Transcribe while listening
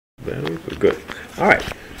Very good. All right.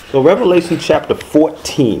 So Revelation chapter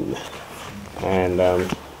 14. And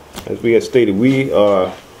as we had stated, we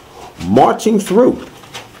are marching through.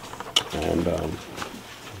 And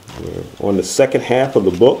we're on the second half of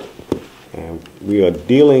the book. And we are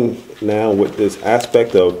dealing now with this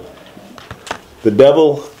aspect of the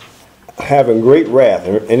devil having great wrath.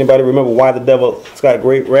 Anybody remember why the devil's got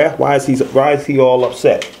great wrath? Why is he all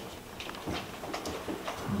upset?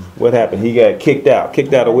 What happened? He got kicked out.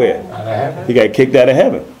 Kicked out of where? Out of heaven. He got kicked out of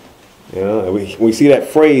heaven. You know, and we see that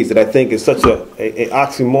phrase that I think is such an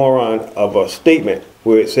oxymoron of a statement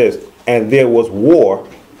where it says, and there was war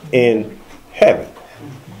in heaven.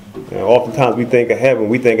 You know, oftentimes we think of heaven,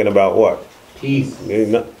 we thinking about what? Peace.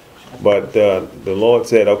 But the Lord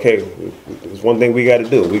said, okay, there's one thing we got to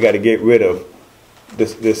do. We got to get rid of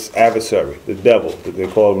this adversary, the devil. They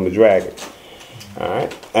call him the dragon. All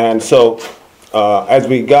right. And so as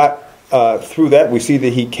we got through that, we see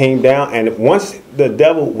that he came down. And once the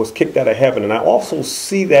devil was kicked out of heaven, and I also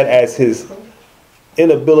see that as his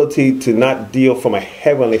inability to not deal from a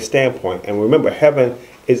heavenly standpoint. And remember, heaven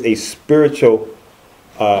is a spiritual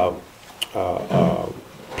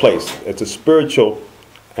place. It's a spiritual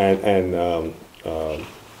and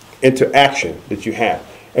interaction that you have.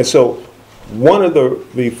 And so one of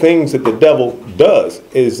the things that the devil does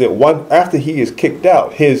is that after he is kicked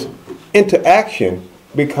out, his interaction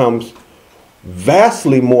becomes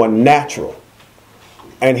vastly more natural.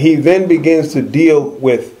 And he then begins to deal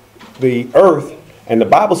with the earth. And the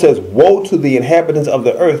Bible says, woe to the inhabitants of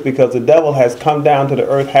the earth, because the devil has come down to the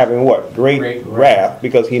earth having what? Great wrath,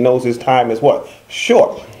 because he knows his time is what?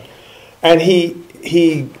 Short. And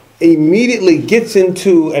he immediately gets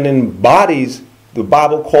into and embodies, the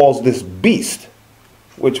Bible calls this beast,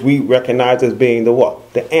 which we recognize as being the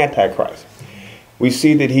what? The Antichrist. We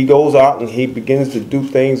see that he goes out and he begins to do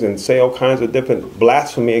things and say all kinds of different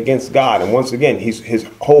blasphemy against God. And once again, his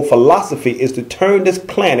whole philosophy is to turn this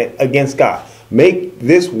planet against God. Make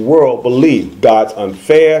this world believe God's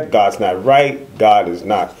unfair, God's not right, God's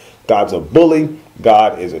a bully,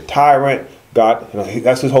 God is a tyrant,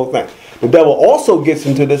 that's his whole thing. The devil also gets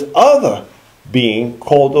into this other being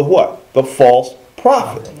called the what? The false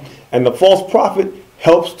prophet. And the false prophet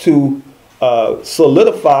helps to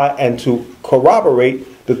solidify and to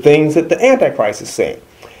corroborate the things that the Antichrist is saying.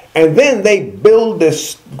 And then they build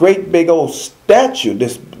this great big old statue,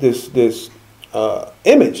 this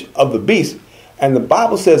image of the beast. And the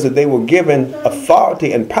Bible says that they were given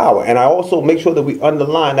authority and power. And I also make sure that we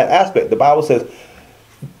underline that aspect. The Bible says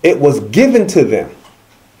it was given to them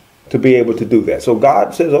to be able to do that. So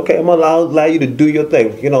God says, okay, I'm going to allow you to do your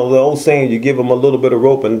thing. You know, the old saying, you give them a little bit of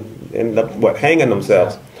rope and end up, hanging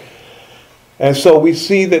themselves. And so we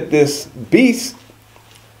see that this beast,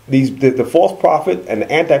 the false prophet and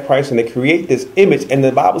the Antichrist, and they create this image. And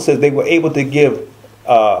the Bible says they were able to give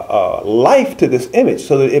life to this image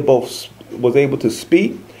so that it both was able to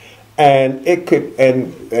speak, and it could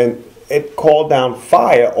and it called down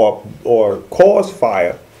fire or caused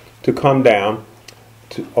fire to come down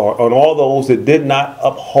on all those that did not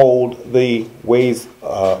uphold the ways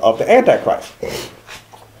of the Antichrist.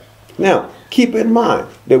 Now, keep in mind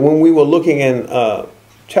that when we were looking in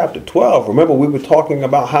chapter 12, remember we were talking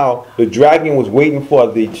about how the dragon was waiting for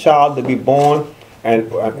the child to be born, and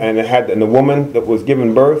the woman that was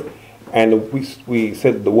giving birth. And we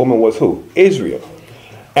said the woman was who? Israel.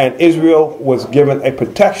 And Israel was given a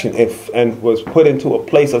protection and was put into a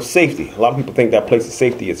place of safety. A lot of people think that place of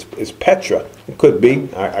safety is Petra. It could be.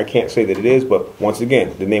 I can't say that it is. But once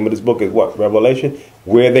again, the name of this book is what? Revelation.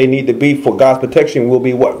 Where they need to be for God's protection will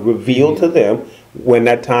be what? Revealed to them when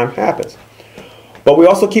that time happens. But we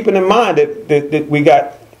also keeping in mind that we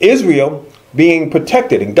got Israel being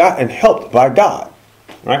protected and helped by God.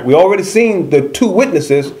 Right? We already seen the two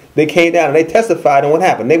witnesses. They came down and they testified, and what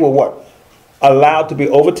happened? They were what? Allowed to be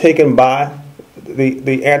overtaken by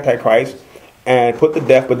the Antichrist and put to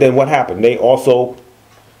death. But then what happened? They also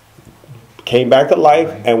came back to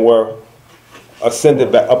life and were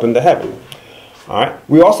ascended back up into heaven. All right.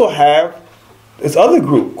 We also have this other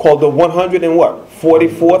group called the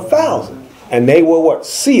 144,000, and they were what?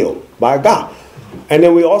 Sealed by God. And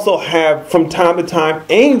then we also have, from time to time,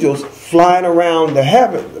 angels flying around the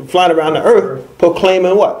earth,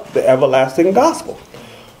 proclaiming what? The everlasting gospel.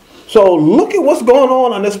 So look at what's going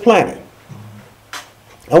on this planet.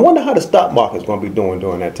 I wonder how the stock market's going to be doing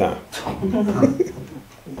during that time.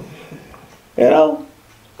 You know,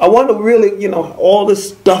 I wonder really, all this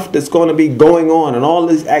stuff that's going to be going on and all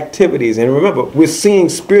these activities. And remember, we're seeing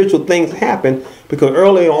spiritual things happen because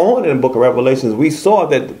earlier on in the book of Revelations, we saw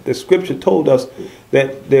that the scripture told us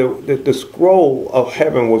that the scroll of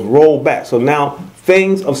heaven was rolled back. So now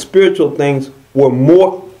things of spiritual things were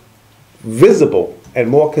more visible and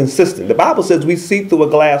more consistent. The Bible says we see through a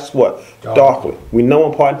glass what? Darkly. We know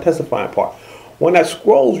in part and testify in part. When that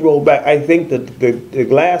scrolls roll back, I think that the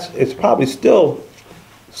glass is probably still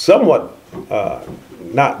somewhat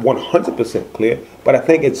not 100% clear, but I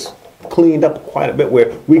think it's cleaned up quite a bit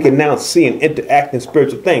where we can now see and interact in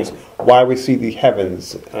spiritual things. Why we see the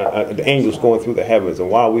heavens, the angels going through the heavens, and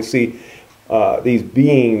why we see these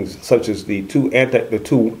beings such as the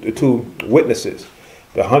two witnesses,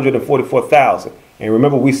 the 144,000. And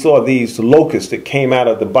remember, we saw these locusts that came out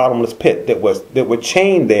of the bottomless pit that were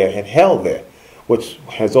chained there and held there, which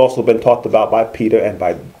has also been talked about by Peter and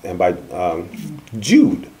by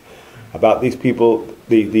Jude, about these people,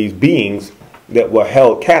 these beings that were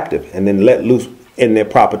held captive and then let loose in their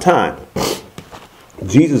proper time.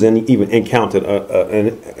 Jesus even encountered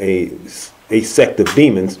a sect of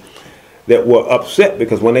demons that were upset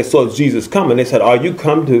because when they saw Jesus coming, they said, "Are you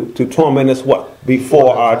come to torment us what?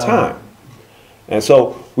 Before our time?" And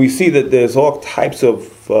so we see that there's all types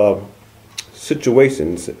of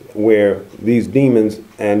situations where these demons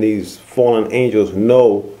and these fallen angels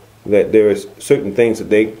know that there is certain things that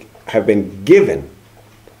they have been given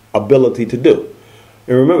ability to do.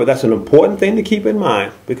 And remember, that's an important thing to keep in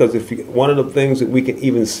mind, because one of the things that we can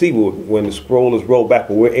even see when the scroll is rolled back,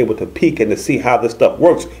 where we're able to peek and to see how this stuff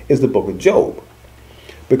works, is the book of Job.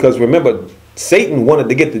 Because remember, Satan wanted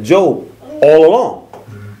to get to Job all along.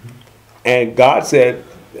 And God said,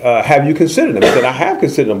 have you considered him? He said, I have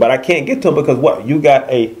considered him, but I can't get to him because what? You got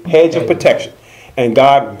a hedge of protection. And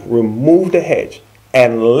God removed the hedge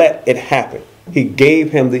and let it happen. He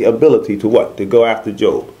gave him the ability to what? To go after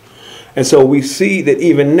Job. And so we see that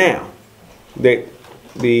even now, that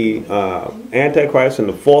the Antichrist and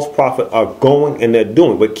the false prophet are going and they're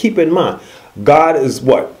doing. But keep in mind, God is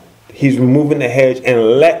what? He's removing the hedge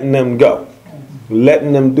and letting them go.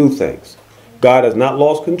 Letting them do things. God has not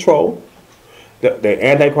lost control. The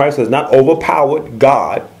Antichrist has not overpowered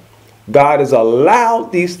God. God has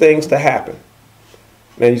allowed these things to happen.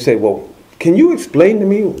 And you say, well, can you explain to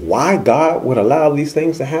me why God would allow these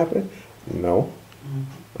things to happen? No,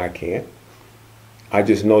 I can't. I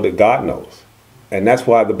just know that God knows. And that's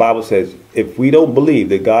why the Bible says, if we don't believe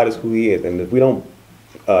that God is who he is, and if we don't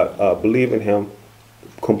believe in him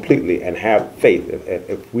completely and have faith,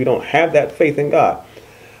 if we don't have that faith in God,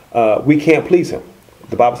 we can't please him.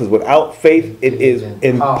 The Bible says without faith, it is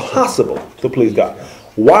impossible to please God.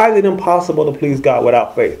 Why is it impossible to please God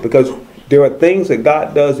without faith? Because there are things that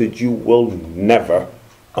God does that you will never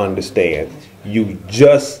understand. You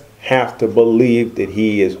just have to believe that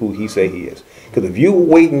he is who he say he is. Because if you're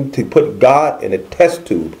waiting to put God in a test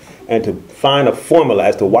tube and to find a formula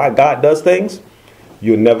as to why God does things,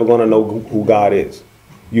 you're never going to know who God is.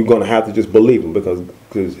 You're going to have to just believe him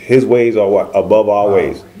because his ways are what? Above our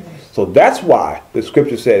ways. So that's why the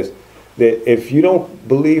scripture says that if you don't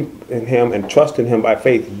believe in him and trust in him by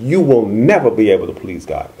faith, you will never be able to please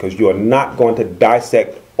God, because you are not going to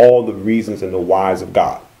dissect all the reasons and the whys of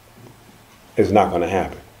God. It's not going to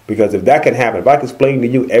happen. Because if that can happen, if I can explain to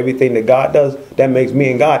you everything that God does, that makes me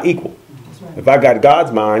and God equal. Right. If I got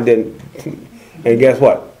God's mind, then, and guess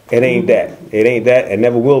what? It ain't that. It ain't that and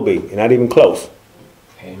never will be. And not even close.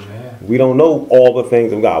 Amen. We don't know all the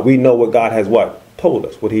things of God. We know what God has what? Told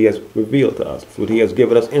us, what he has revealed to us, what he has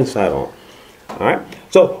given us insight on. All right.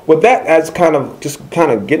 So with that as kind of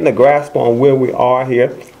getting a grasp on where we are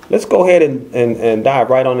here, let's go ahead and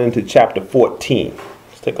dive right on into chapter 14.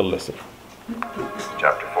 Let's take a listen.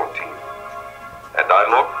 Chapter 14. And I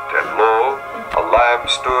looked, and lo, a Lamb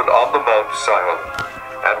stood on the Mount Sion,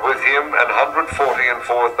 and with him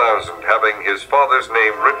 144,000, having his Father's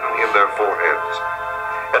name written in their foreheads.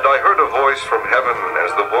 And I heard a voice from heaven,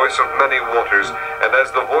 as the voice of many waters, and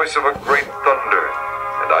as the voice of a great thunder.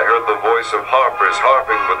 And I heard the voice of harpers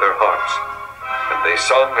harping with their harps. And they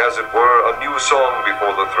sung, as it were, a new song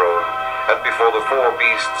before the throne, and before the four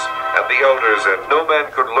beasts, and the elders, and no man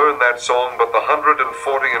could learn that song but the 144,000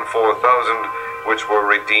 which were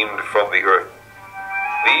redeemed from the earth.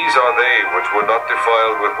 These are they which were not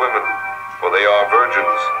defiled with women, for they are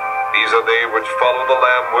virgins. These are they which follow the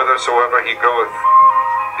Lamb whithersoever he goeth.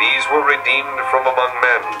 These were redeemed from among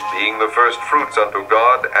men, being the first fruits unto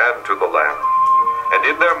God and to the Lamb. And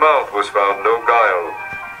in their mouth was found no guile,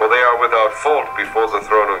 for they are without fault before the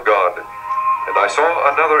throne of God. And I saw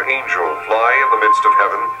another angel fly in the midst of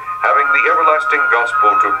heaven, having the everlasting gospel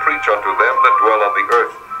to preach unto them that dwell on the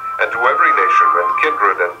earth, and to every nation, and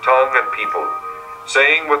kindred, and tongue, and people,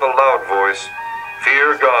 saying with a loud voice,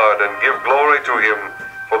 Fear God, and give glory to him,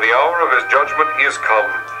 for the hour of his judgment is come,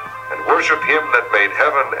 and worship him that made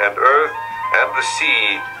heaven and earth, and the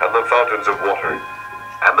sea, and the fountains of water.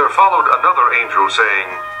 And there followed another angel, saying,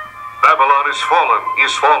 Babylon is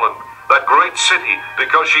fallen, that great city,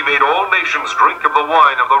 because she made all nations drink of the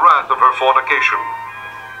wine of the wrath of her fornication.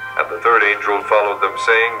 And the third angel followed them,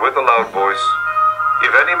 saying with a loud voice,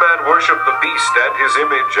 If any man worship the beast and his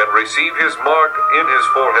image, and receive his mark in his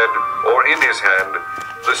forehead or in his hand,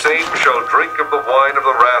 the same shall drink of the wine of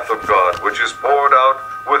the wrath of God, which is poured out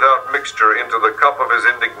without mixture into the cup of his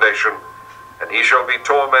indignation, and he shall be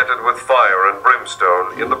tormented with fire and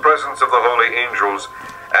brimstone in the presence of the holy angels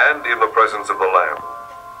and in the presence of the Lamb.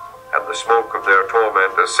 And the smoke of their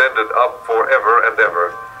torment ascended up forever and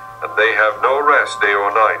ever, and they have no rest day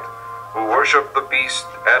or night, who worship the beast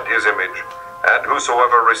and his image, and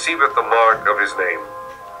whosoever receiveth the mark of his name.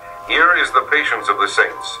 Here is the patience of the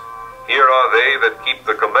saints. Here are they that keep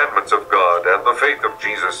the commandments of God and the faith of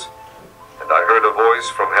Jesus. And I heard a voice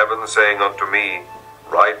from heaven saying unto me,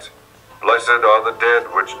 Write, Blessed are the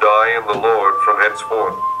dead which die in the Lord from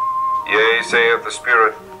henceforth. Yea, saith the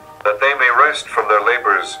Spirit, that they may rest from their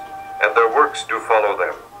labors, and their works do follow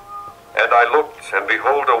them. And I looked, and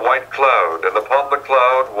behold a white cloud, and upon the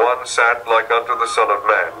cloud one sat like unto the Son of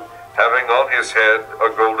Man, having on his head a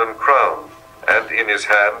golden crown, and in his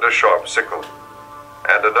hand a sharp sickle.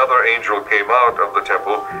 And another angel came out of the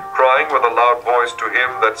temple, crying with a loud voice to him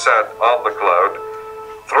that sat on the cloud,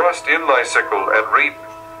 Thrust in thy sickle, and reap,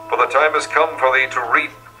 for the time is come for thee to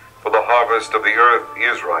reap, for the harvest of the earth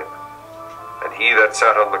is ripe. And he that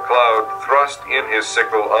sat on the cloud thrust in his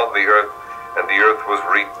sickle on the earth, and the earth was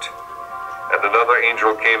reaped. And another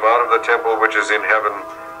angel came out of the temple which is in heaven,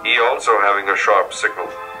 he also having a sharp sickle.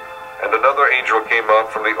 And another angel came out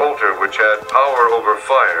from the altar which had power over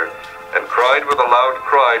fire, and cried with a loud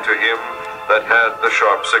cry to him that had the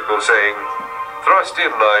sharp sickle, saying, Thrust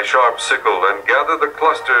in thy sharp sickle, and gather the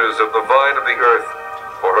clusters of the vine of the earth,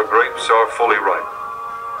 for her grapes are fully ripe.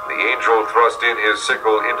 The angel thrust in his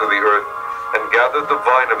sickle into the earth, and gathered the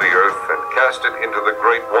vine of the earth, and cast it into the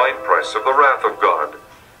great winepress of the wrath of God.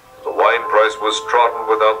 The winepress was trodden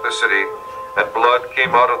without the city, and blood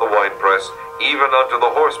came out of the winepress, even unto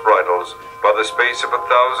the horse bridles, by the space of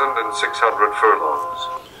 1,600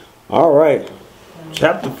 furlongs. All right,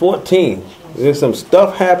 chapter 14. There's some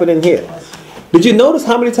stuff happening here. Did you notice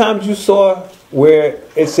how many times you saw where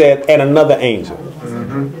it said, and another angel,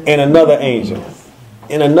 and another angel,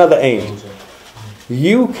 and another angel?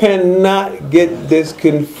 You cannot get this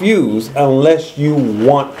confused unless you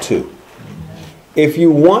want to. If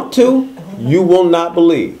you want to, you will not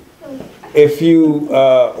believe. If you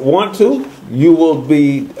want to, you will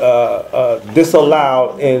be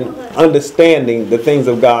disallowed in understanding the things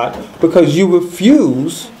of God because you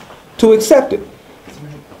refuse to accept it.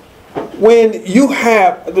 When you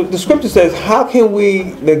have, the scripture says, how can we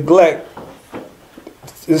neglect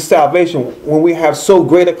this salvation when we have so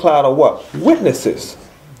great a cloud of what? Witnesses.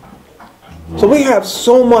 So we have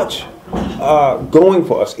so much going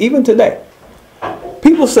for us, even today.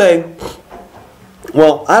 People say,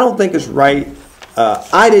 well, I don't think it's right.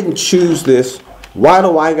 I didn't choose this. Why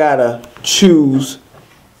do I gotta choose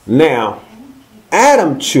now?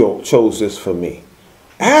 Adam chose this for me.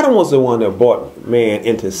 Adam was the one that brought man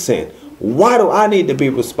into sin. Why do I need to be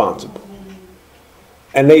responsible?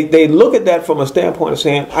 And they look at that from a standpoint of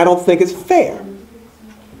saying, I don't think it's fair.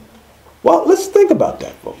 Well, let's think about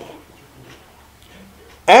that for a moment.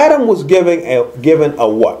 Adam was given a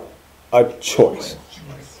what? A choice.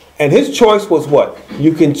 And his choice was what?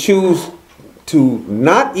 You can choose to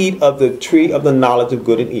not eat of the tree of the knowledge of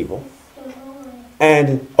good and evil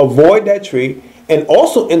and avoid that tree. And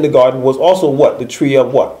also in the garden was also what? The tree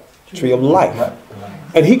of what? The tree of life.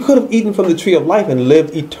 And he could have eaten from the tree of life and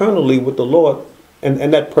lived eternally with the Lord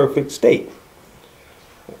in that perfect state,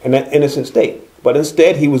 in that innocent state. But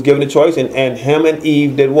instead he was given a choice, and him and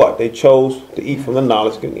Eve did what? They chose to eat from the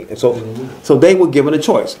knowledge of good and evil. And so they were given a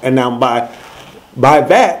choice. And now by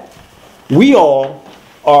that, we all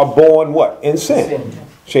are born what? In sin.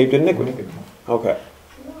 Shaped in iniquity. Okay.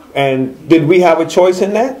 And did we have a choice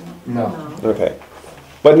in that? No. Okay.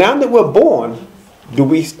 But now that we're born, do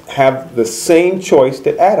we have the same choice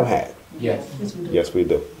that Adam had? Yes. Yes, we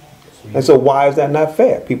do. And so why is that not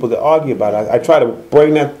fair? People that argue about it, I try to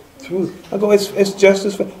bring that through. I go, it's just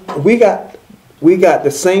as fair. We got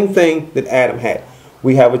the same thing that Adam had.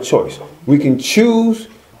 We have a choice. We can choose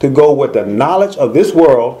to go with the knowledge of this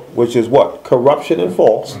world, which is what? Corruption and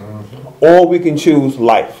false. Or we can choose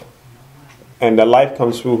life. And the life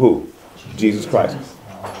comes through who? Jesus Christ.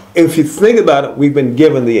 If you think about it, we've been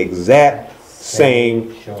given the exact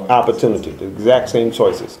same opportunity, the exact same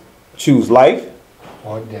choices. Choose life,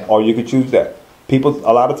 or you could choose that. People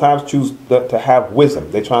a lot of times choose to have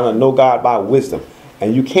wisdom. They're trying to know God by wisdom.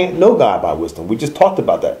 And you can't know God by wisdom. We just talked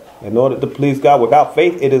about that. In order to please God, without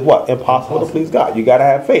faith, it is what? Impossible to please God. You got to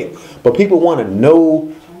have faith. But people want to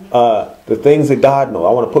know the things that God knows.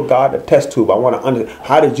 I want to put God in a test tube. I want to understand,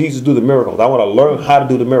 how did Jesus do the miracles? I want to learn how to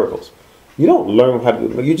do the miracles. You don't learn how to do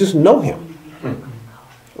them. You just know him.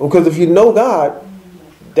 Because if you know God,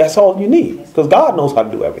 that's all you need. Because God knows how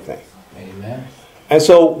to do everything. Amen. And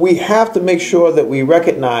so we have to make sure that we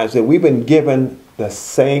recognize that we've been given the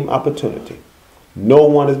same opportunity. No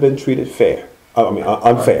one has been treated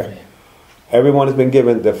unfair. Everyone has been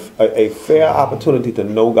given a fair opportunity to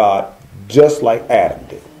know God just like Adam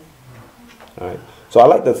did. All right. So I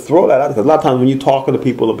like to throw that out because a lot of times when you're talking to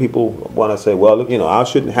people and people want to say, well, you know, I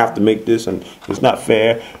shouldn't have to make this and it's not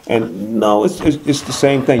fair. And no, it's the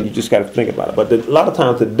same thing. You just got to think about it. But a lot of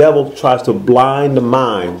times the devil tries to blind the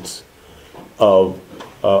minds of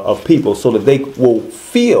people so that they will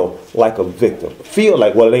feel like a victim. Feel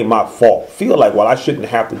like, well, it ain't my fault. Feel like, well, I shouldn't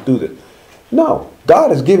have to do this. No,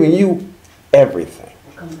 God is giving you everything.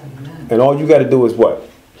 And all you got to do is what?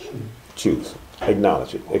 Choose.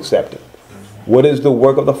 Acknowledge it. Accept it. What is the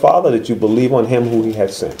work of the Father? That you believe on him who he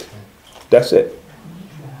has sent. That's it.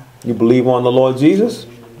 You believe on the Lord Jesus,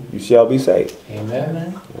 you shall be saved.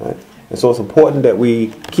 Amen. All right? And so it's important that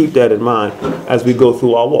we keep that in mind as we go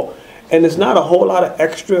through our walk. And it's not a whole lot of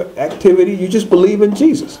extra activity. You just believe in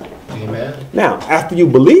Jesus. Amen. Now, after you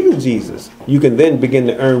believe in Jesus, you can then begin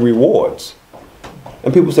to earn rewards.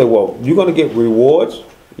 And people say, well, you're going to get rewards?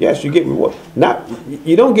 Yes, you get reward.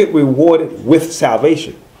 You don't get rewarded with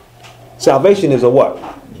salvation. Salvation is a what?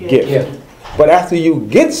 Gift. But after you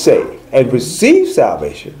get saved and receive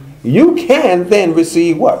salvation, you can then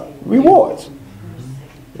receive what? Rewards.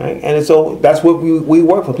 Right? And so that's what we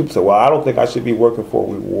work for. People say, well, I don't think I should be working for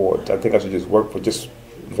rewards. I think I should just work for just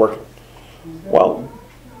working. Well,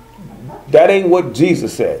 that ain't what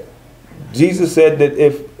Jesus said. Jesus said that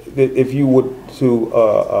if you were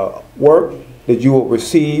to work, that you will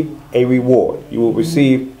receive a reward. You will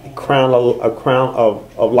receive a crown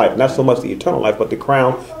of life. Not so much the eternal life, but the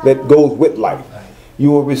crown that goes with life.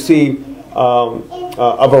 You will receive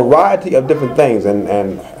a variety of different things. And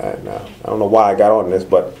I don't know why I got on this,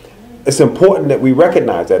 but it's important that we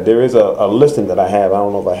recognize that. There is a listing that I have. I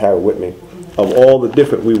don't know if I have it with me, of all the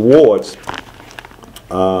different rewards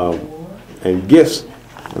and gifts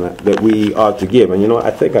that we are to give. And you know what?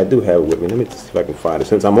 I think I do have it with me. Let me see if I can find it.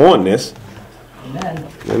 Since I'm on this,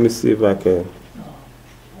 let me see if I can.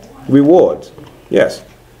 Rewards. Yes.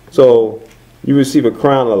 So you receive a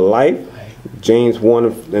crown of life. James 1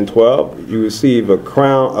 and 12. You receive a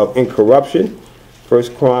crown of incorruption.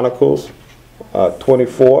 1 Chronicles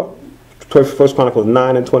 24. 1 Chronicles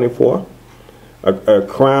 9 and 24. A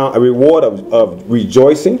reward of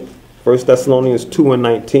rejoicing. 1 Thessalonians 2 and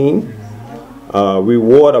 19.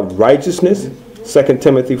 Reward of righteousness. 2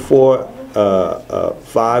 Timothy 4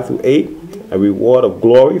 5 through 8. A reward of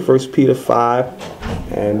glory. 1 Peter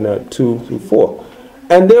 5 and 2 through 4.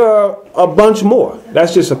 And there are a bunch more.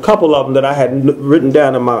 That's just a couple of them that I had written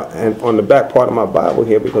down on the back part of my Bible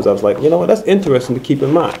here, because I was like, you know what, that's interesting to keep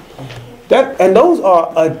in mind. And those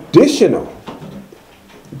are additional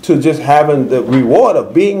to just having the reward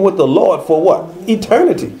of being with the Lord for what?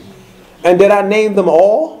 Eternity. And did I name them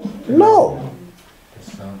all? No.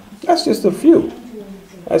 That's just a few.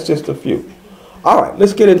 That's just a few. All right,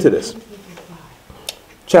 let's get into this.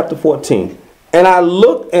 Chapter 14. And I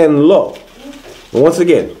looked, and lo, once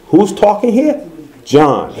again, who's talking here?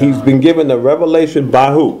 John. He's been given the revelation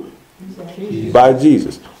by who? Jesus. By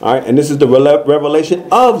Jesus. All right, and this is the revelation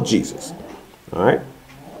of Jesus. All right.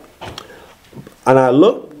 And I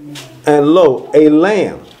looked, and lo, a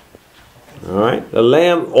lamb. All right, the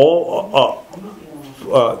lamb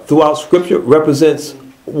throughout Scripture represents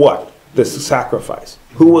what? The sacrifice.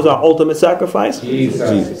 Who was our ultimate sacrifice?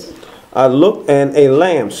 Jesus. I looked, and a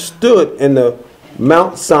lamb stood in the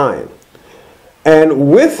Mount Zion,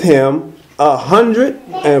 and with him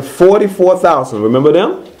 144,000. Remember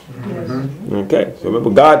them? Mm-hmm. Okay, so remember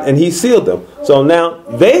God, and he sealed them. So now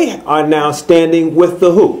they are now standing with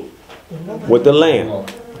the who? With the Lamb.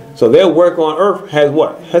 So their work on earth has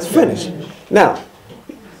what? Has finished. Now,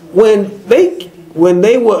 when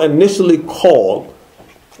they were initially called,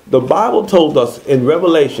 the Bible told us in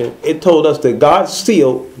Revelation, it told us that God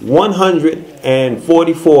sealed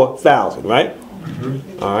 144,000, right?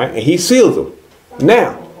 Mm-hmm. All right, and he seals them.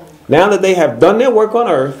 Now that they have done their work on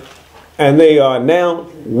earth, and they are now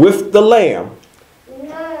with the Lamb,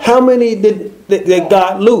 how many did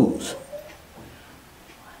God lose?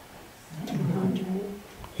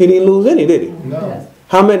 He didn't lose any, did he? No.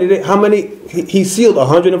 How many he sealed?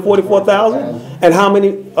 144,000. And how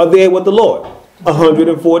many are there with the Lord?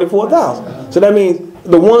 144,000. So that means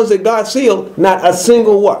the ones that God sealed, not a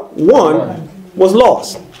single one was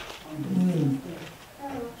lost.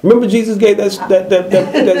 Remember Jesus gave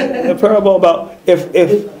that parable about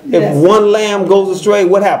if one lamb goes astray,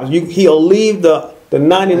 what happens? He'll leave the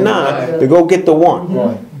 99 to go get the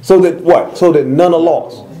one. So that what? So that none are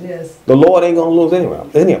lost. Yes. The Lord ain't going to lose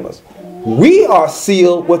any of us. We are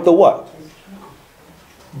sealed with the what?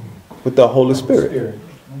 With the Holy Spirit.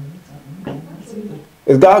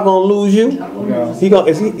 Is God going to lose you? No. He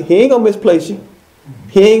ain't going to misplace you.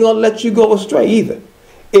 He ain't going to let you go astray either.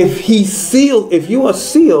 If you are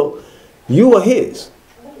sealed, you are his.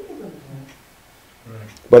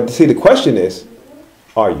 But see, the question is,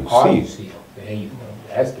 are you sealed? There you go.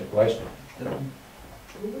 That's the question.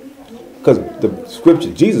 Because the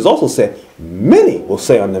scripture, Jesus also said, many will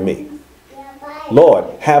say unto me, Lord,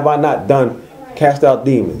 have I not cast out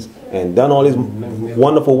demons and done all these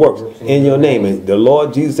wonderful works in your name? And the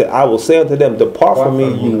Lord Jesus said, I will say unto them, depart from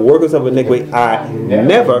me, you workers of iniquity, I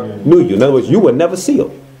never knew you. In other words, you were never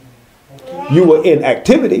sealed. You were in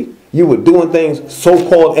activity. You were doing things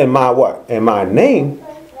so-called in my what? In my name,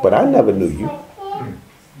 but I never knew you.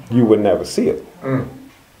 You were never sealed.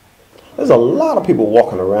 There's a lot of people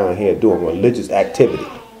walking around here doing religious activity,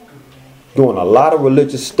 doing a lot of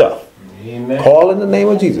religious stuff. Amen. Call in the name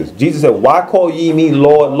of Jesus. Jesus said, why call ye me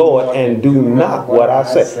Lord, Lord, and do not what I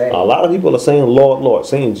say? A lot of people are saying Lord, Lord,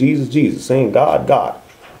 saying Jesus, Jesus, saying God, God.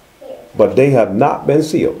 But they have not been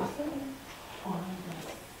sealed.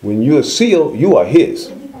 When you are sealed, you are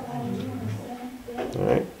his. All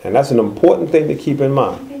right? And that's an important thing to keep in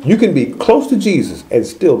mind. You can be close to Jesus and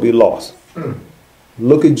still be lost.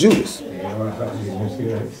 Look at Judas.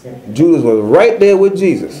 Judas was right there with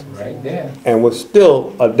Jesus. Right there. And was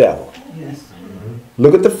still a devil. Yes.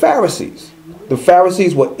 Look at the Pharisees. The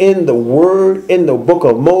Pharisees were in the Word, in the book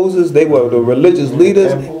of Moses. They were the religious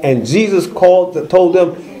leaders. And Jesus told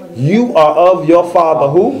them, you are of your father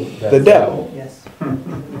who? The devil. Yes.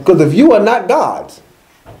 Because if you are not God's,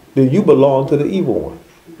 then you belong to the evil one.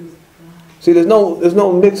 See, there's no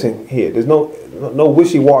mixing here. There's no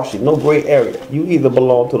wishy-washy, no gray area. You either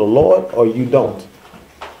belong to the Lord or you don't.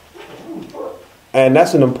 And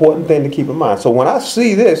that's an important thing to keep in mind. So when I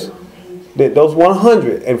see this, that those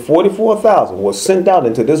 144,000 were sent out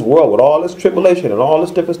into this world with all this tribulation and all this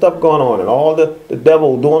different stuff going on and all the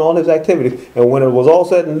devil doing all his activities. And when it was all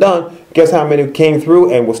said and done, guess how many came through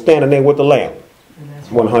and were standing there with the Lamb?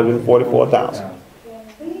 144,000.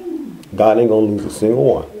 God ain't going to lose a single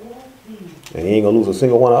one. And he ain't going to lose a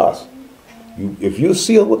single one of us. If you're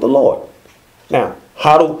sealed with the Lord. Now,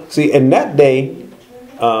 in that day,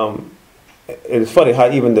 it's funny how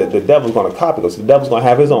even the devil's going to copy us. The devil's going to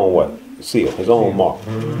have his own what? Seal, his own mark.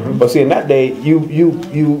 But see, in that day,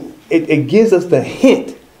 it gives us the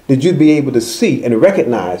hint that you'd be able to see and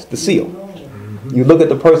recognize the seal. You look at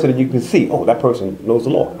the person and you can see, oh, that person knows the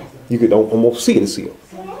Lord. You could almost see the seal.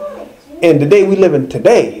 And the day we live in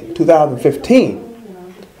today, 2015,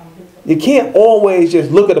 you can't always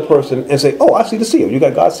just look at a person and say, oh, I see the seal. You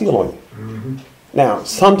got God's seal on you. Now,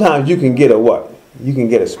 sometimes you can get a what? You can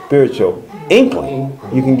get a spiritual inkling.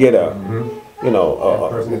 You can get you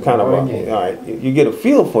get a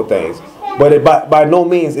feel for things. But it by no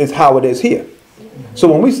means is how it is here. So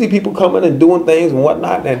when we see people coming and doing things and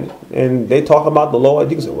whatnot, and they talk about the Lord,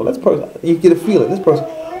 you can say, well, this person, you get a feeling, this person.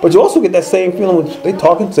 But you also get that same feeling when they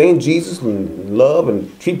talking, saying Jesus and love and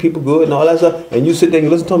treat people good and all that stuff. And you sit there and you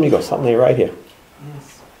listen to them, you go, something ain't right here.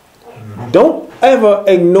 Yes. Don't ever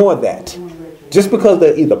ignore that. Just because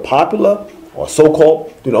they're either popular or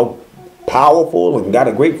so-called, powerful and got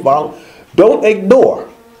a great following, don't ignore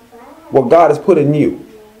what God has put in you.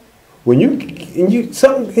 When you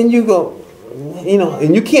go,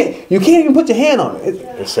 and you can't even put your hand on it.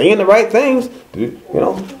 It's saying the right things,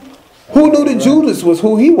 Who knew that Judas was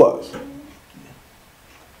who he was?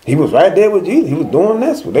 He was right there with Jesus. He was doing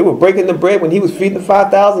this. They were breaking the bread when he was feeding the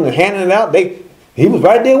 5,000 and handing it out. He was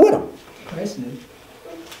right there with them. Christ knew.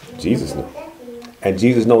 Jesus knew. And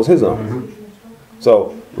Jesus knows his own.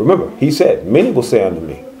 So remember, he said, many will say unto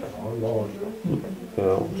me,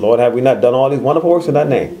 Lord, have we not done all these wonderful works in thy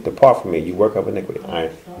name? Depart from me, you work of iniquity. I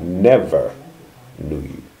never knew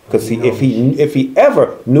you. Because if he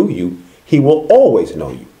ever knew you, he will always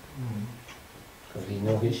know you. Because he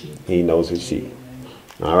knows his sheep. He knows his sheep.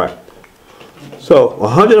 All right. So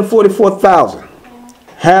 144,000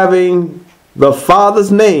 having the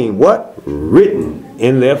Father's name, what? Written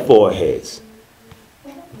in their foreheads.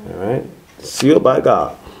 All right. Sealed by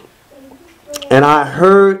God. And I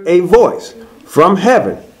heard a voice from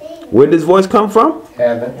heaven Where did this voice come from?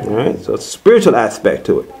 Heaven. All right, so it's a spiritual aspect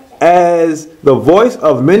to it. As the voice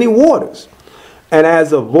of many waters, and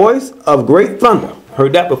as a voice of great thunder.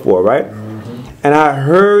 Heard that before, right? And I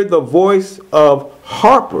heard the voice of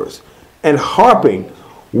harpers and harping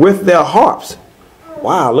with their harps.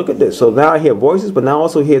 Wow, look at this. So now I hear voices, but now I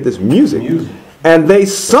also hear this music. And they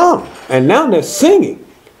sung, and now they're singing,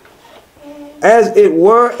 as it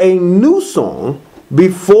were a new song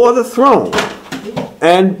before the throne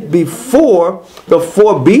and before the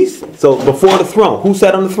four beasts. So before the throne. Who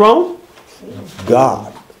sat on the throne?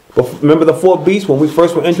 God. Remember the four beasts when we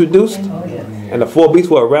first were introduced? And the four beasts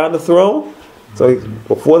were around the throne? So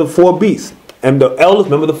before the four beasts. And the elders,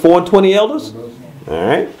 remember the 420 elders?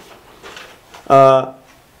 All right.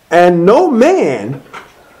 And no man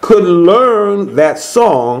could learn that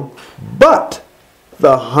song but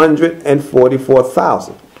the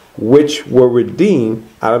 144,000 which were redeemed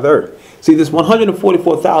out of the earth. See, this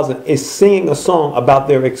 144,000 is singing a song about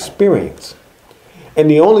their experience. And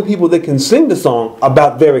the only people that can sing the song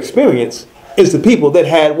about their experience is the people that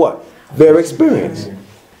had what? Their experience.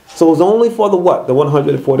 So it's only for the what? The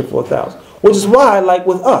 144,000. Which is why, like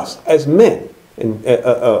with us as men, and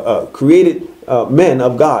created men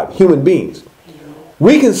of God, human beings,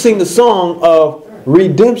 we can sing the song of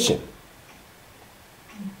redemption.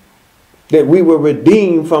 That we were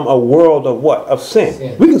redeemed from a world of what? Of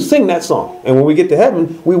sin. We can sing that song. And when we get to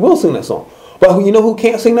heaven, we will sing that song. But you know who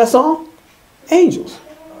can't sing that song? Angels.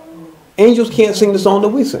 Angels can't sing the song that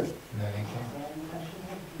we sing.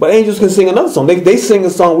 But angels can sing another song. They sing a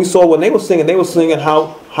song we saw when they were singing. They were singing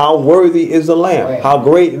how worthy is the Lamb. How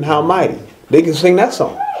great and how mighty. They can sing that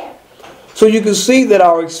song. So you can see that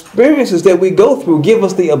our experiences that we go through give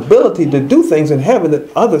us the ability to do things in heaven that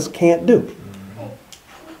others can't do.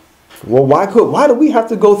 Well, why do we have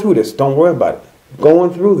to go through this? Don't worry about it.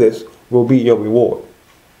 Going through this will be your reward.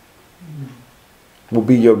 Will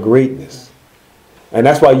be your greatness. And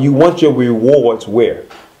that's why you want your rewards where?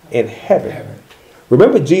 In heaven.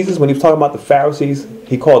 Remember Jesus, when he was talking about the Pharisees,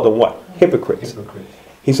 he called them what? Hypocrites.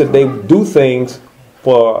 He said they do things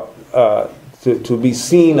for to be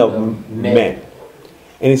seen of men.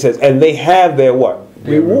 And he says, and they have their what?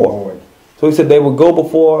 Reward. So he said they would go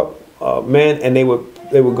before men, and they would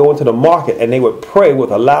go into the market and they would pray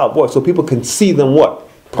with a loud voice so people can see them what?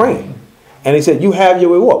 Praying. And he said, you have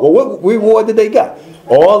your reward. Well, what reward did they got?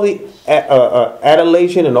 All the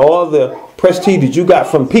adulation and all the prestige that you got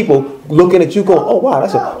from people looking at you going, oh wow,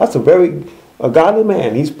 that's a very godly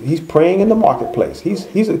man. He's praying in the marketplace.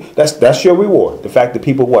 That's your reward. The fact that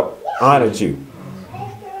people what? Honored you.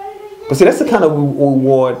 But see, that's the kind of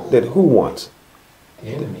reward that who wants? The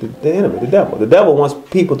enemy, the devil. The devil wants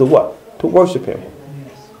people to what? To worship him.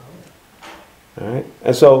 All right?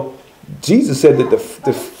 And so Jesus said that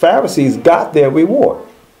the Pharisees got their reward.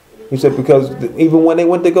 He said because even when they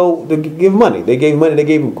went to go to give money, they gave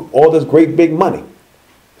all this great big money.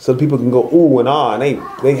 So people can go ooh and ah, and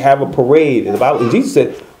they have a parade. And Jesus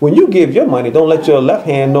said, when you give your money, don't let your left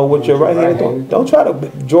hand know what your right hand is doing. Don't try to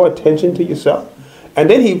draw attention to yourself. And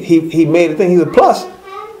then he made a thing. He said, plus,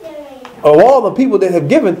 of all the people that have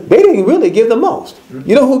given, they didn't really give the most.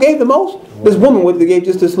 You know who gave the most? This woman gave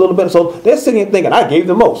just this little bit. So they're sitting here thinking, I gave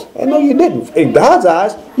the most. And no, you didn't. In God's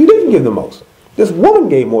eyes, you didn't give the most. This woman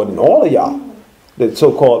gave more than all of y'all. That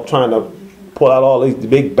so-called trying to pull out all these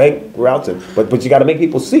big bank routes. But you got to make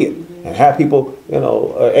people see it. And have people,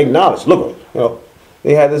 acknowledge. Look,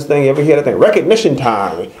 they had this thing, you ever hear that thing? Recognition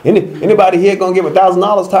time. Anybody here going to give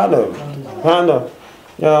 $1,000 time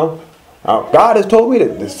to, God has told me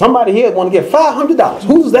that somebody here want to get $500.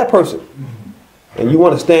 Who's that person? And you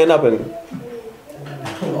want to stand up and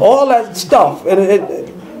all that stuff. And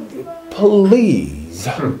please,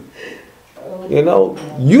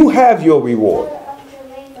 you have your reward.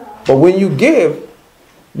 But when you give,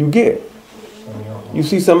 you give. You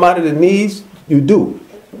see somebody that needs, you do.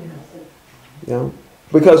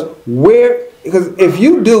 Because if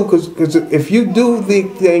you do the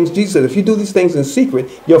things, Jesus said, if you do these things in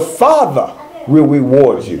secret, your Father will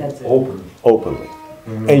reward you openly.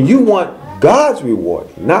 And you want God's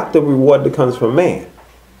reward, not the reward that comes from man.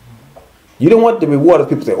 You don't want the reward of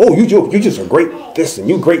people say, oh, you just a great this and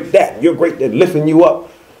you great that. You're great at lifting you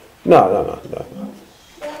up. No.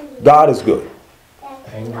 God is good.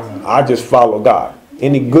 I just follow God.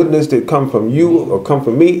 Any goodness that come from you or come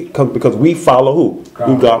from me comes because we follow who?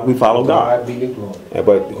 God. We follow God.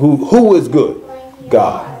 But who is good?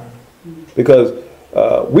 God. Because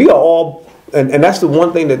we are all, and that's the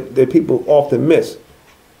one thing that people often miss.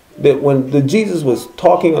 That when Jesus was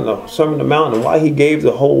talking on the Sermon on the Mount and why he gave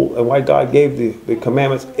and why God gave the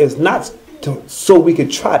commandments, is not so we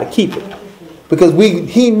could try to keep it. Because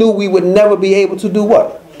he knew we would never be able to do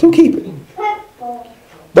what? To keep it.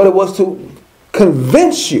 But it was to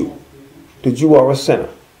convince you that you are a sinner.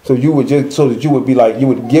 So you would that you would be like, you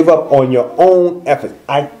would give up on your own efforts.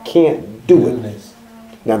 I can't do it.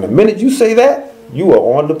 Now the minute you say that, you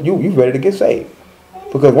are you ready to get saved.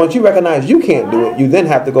 Because once you recognize you can't do it, you then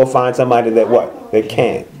have to go find somebody that what? That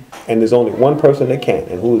can. And there's only one person that can.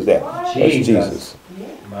 And who is that? That's Jesus.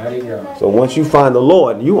 Mighty God. So once you find the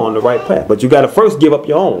Lord, you're on the right path. But you got to first give up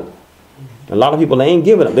your own. A lot of people, they ain't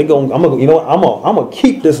giving up. They go, I'm gonna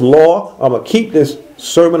keep this law. I'm gonna keep this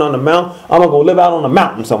Sermon on the Mount. I'm gonna go live out on a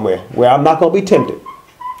mountain somewhere where I'm not gonna be tempted,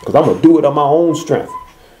 because I'm gonna do it on my own strength.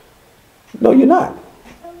 No, you're not,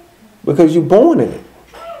 because you're born in it.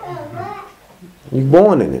 You're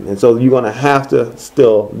born in it, and so you're gonna have to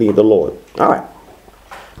still need the Lord. All right.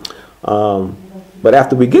 But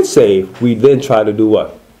after we get saved, we then try to do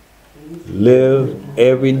what? Live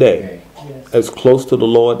every day as close to the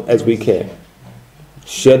Lord as we can,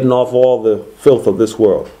 shedding off all the filth of this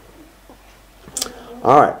world.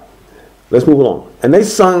 All right, let's move along. And they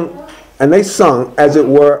sung, as it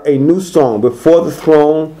were, a new song before the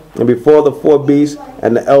throne and before the four beasts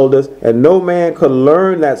and the elders, and no man could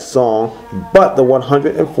learn that song but the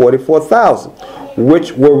 144,000,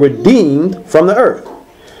 which were redeemed from the earth.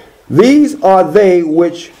 These are they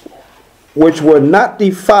which were not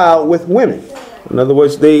defiled with women. In other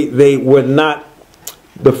words, they were not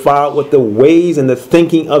defiled with the ways and the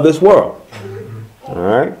thinking of this world. All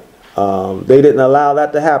right, they didn't allow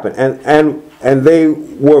that to happen, and they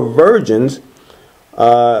were virgins.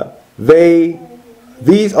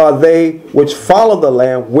 These are they which follow the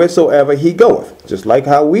Lamb wheresoever he goeth, just like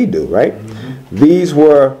how we do, right? These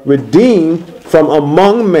were redeemed from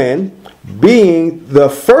among men, being the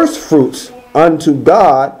first fruits unto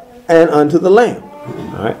God and unto the Lamb.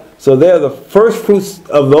 All right. So they're the first fruits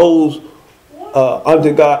of those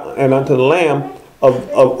unto God and unto the Lamb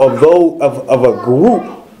of a group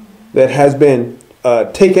that has been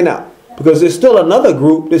taken out. Because there's still another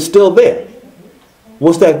group that's still there.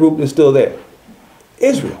 What's that group that's still there?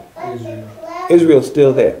 Israel. Israel's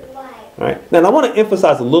still there. All right. Now I want to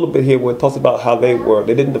emphasize a little bit here where it talks about how they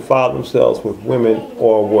didn't defile themselves with women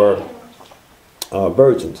or were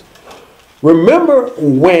virgins. Remember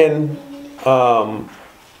when in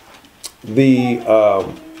the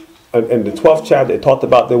 12th chapter it talked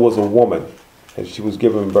about there was a woman and she was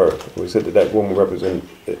giving birth. We said that woman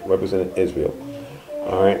represented Israel.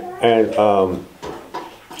 All right, and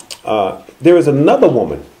there is another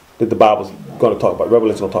woman that the Bible's going to talk about.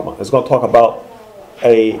 Revelation is going to talk about. It's going to talk about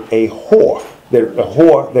a whore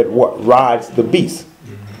that rides the beast,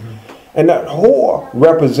 and that whore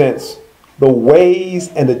represents the ways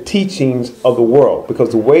and the teachings of the world, because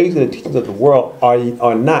the ways and the teachings of the world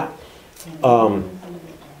are not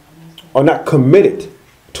committed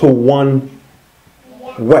to one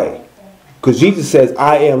way. Because Jesus says,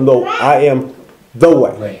 I am the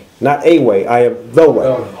way. Not a way, I am the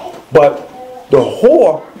way. But the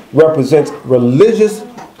whore represents religious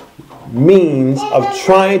means of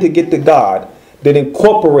trying to get to God that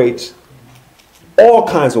incorporates all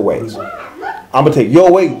kinds of ways. I'm gonna take your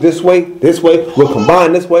way, this way. We'll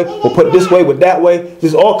combine this way. We'll put this way with that way.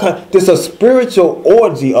 Just a spiritual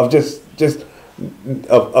orgy of just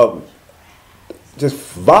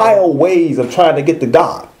vile ways of trying to get to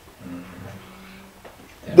God.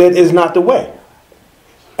 That is not the way.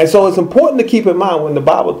 And so it's important to keep in mind when the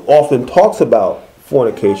Bible often talks about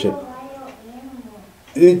fornication,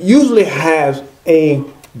 it usually has a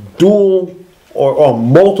dual or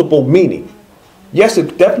multiple meaning. Yes,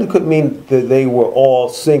 it definitely could mean that they were all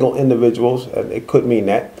single individuals, and it could mean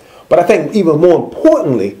that. But I think even more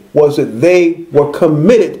importantly was that they were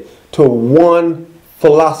committed to one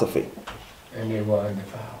philosophy. And they were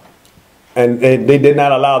undefiled. And they did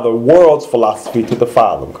not allow the world's philosophy to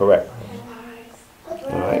defile them, correct?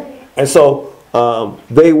 All right. And so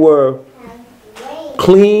they were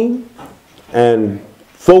clean and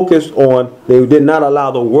focused on, they did not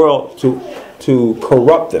allow the world to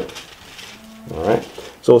corrupt them. All right.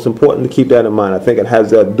 So it's important to keep that in mind. I think it has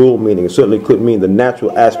that dual meaning. It certainly could mean the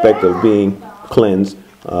natural aspect of being cleansed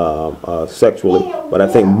sexually, but I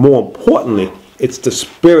think more importantly, it's the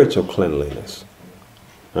spiritual cleanliness.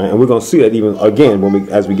 All right? And we're going to see that even again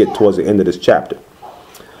as we get towards the end of this chapter.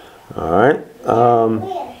 All right.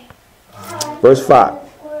 Verse 5.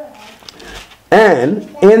 And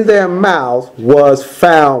in their mouths was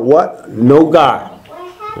found what? No guile.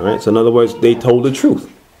 All right. So in other words, they told the truth.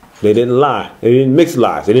 They didn't lie. They didn't mix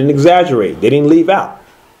lies. They didn't exaggerate. They didn't leave out.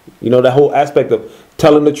 You know, that whole aspect of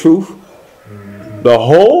telling the truth, the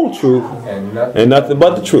whole truth, and nothing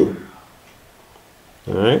but the truth.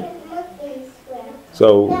 All right.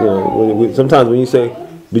 So, sometimes when you say,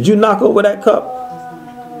 did you knock over that cup?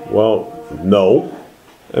 Well, no.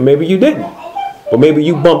 And maybe you didn't. But maybe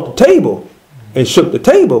you bumped the table and shook the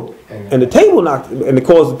table, and the table knocked, and it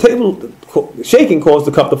caused the table shaking caused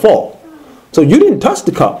the cup to fall. So you didn't touch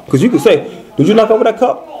the cup, because you could say, did you knock over that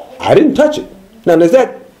cup? I didn't touch it. Now, is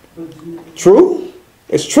that true?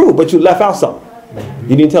 It's true, but you left out something.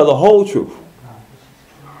 You didn't tell the whole truth.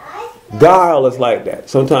 Guile is like that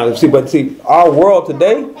sometimes. But our world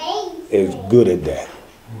today is good at that.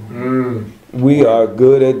 We are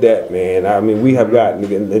good at that, man. I mean, we have gotten,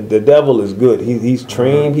 the devil is good. He's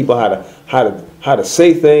trained people how to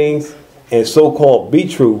say things and so-called be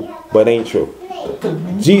true, but ain't true.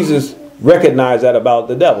 Jesus recognized that about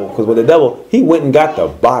the devil, because with the devil, he went and got the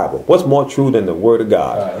Bible. What's more true than the Word of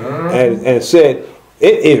God? And said,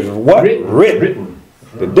 it is what? Written.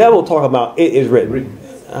 The devil talking about it is written.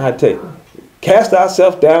 I tell you, cast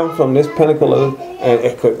ourselves down from this pinnacle,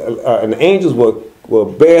 and the angels will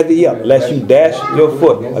bear thee up, lest you dash your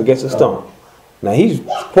foot against a stone. Now he's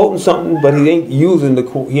quoting something, but he ain't using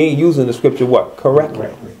the scripture what? Correctly.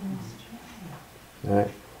 All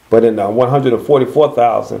right. But in the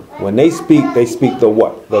 144,000, when they speak the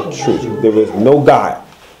what? The truth. There is no guile.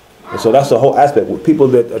 And so that's the whole aspect. With people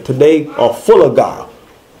that today are full of guile.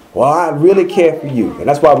 Well, I really care for you. And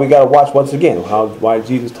that's why we got to watch once again why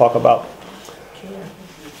Jesus talk about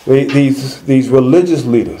these religious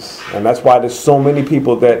leaders. And that's why there's so many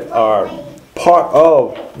people that are part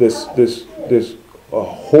of this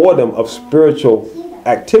whoredom of spiritual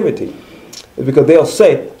activity. It's because they'll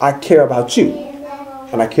say, I care about you.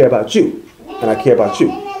 And I care about you. And I care about you.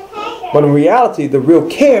 But in reality, the real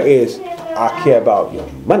care is, I care about your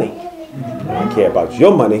money. And I care about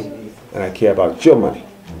your money. And I care about your money.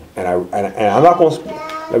 And I'm not going to...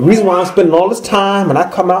 The reason why I'm spending all this time and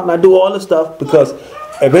I come out and I do all this stuff, because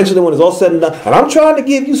eventually when it's all said and done, and I'm trying to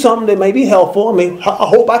give you something that may be helpful. I mean, I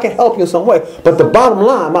hope I can help you in some way. But the bottom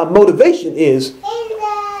line, my motivation is,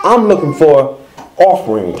 I'm looking for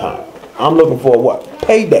offering time. I'm looking for what?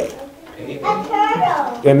 Payday.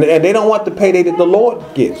 And they don't want the payday that the Lord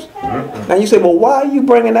gives. Now you say, well, why are you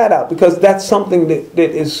bringing that out? Because that's something that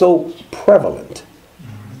is so prevalent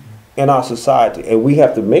in our society. And we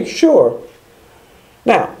have to make sure.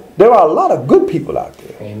 Now, there are a lot of good people out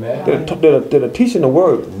there. Amen. that are teaching the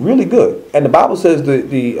word really good. And the Bible says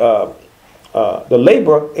the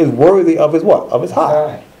laborer is worthy of his what? Of his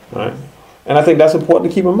hire. Right? And I think that's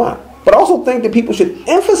important to keep in mind. But I also think that people should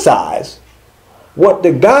emphasize what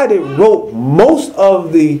the guy that wrote most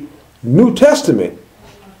of the New Testament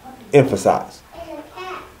emphasized.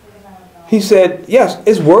 He said, yes,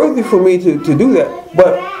 it's worthy for me to do that,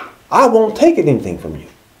 but I won't take anything from you.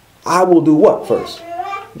 I will do what first?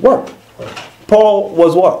 Work. Paul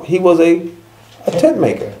was what? He was a tent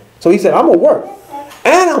maker. So he said, I'm going to work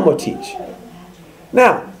and I'm going to teach.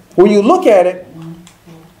 Now, when you look at it,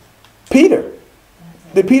 Peter,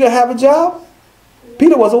 did Peter have a job?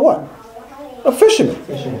 Peter was a what? A fisherman.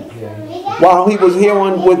 While he was here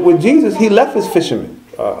with Jesus, he left his fisherman,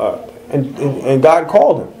 and God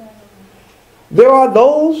called him. There are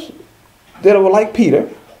those that are like Peter,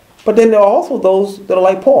 but then there are also those that are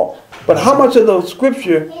like Paul. But how much of the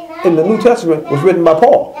scripture in the New Testament was written by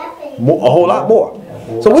Paul? A whole lot more.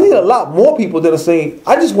 So we need a lot more people that are saying,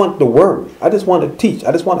 I just want the word. I just want to teach.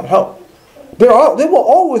 I just want to help. There will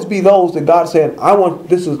always be those that God said,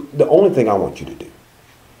 this is the only thing I want you to do.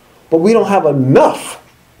 But we don't have enough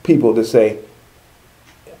people to say,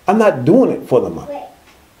 I'm not doing it for the money.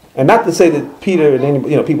 And not to say that Peter and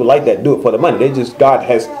any, people like that do it for the money. They just, God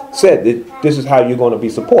has said that this is how you're going to be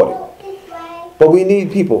supported. But we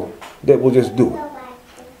need people that will just do it.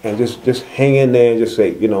 And just hang in there and just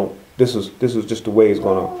say, this is just the way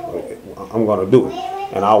I'm going to do it.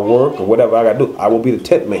 And I'll work or whatever I got to do. I will be the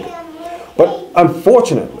tent maker. But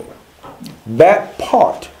unfortunately, that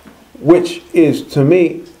part, which is to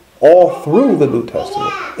me all through the New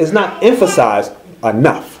Testament, is not emphasized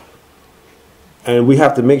enough. And we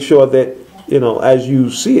have to make sure that, as you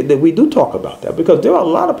see it, that we do talk about that. Because there are a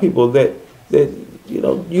lot of people that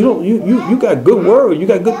you got good word, you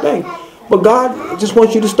got good thing. But God just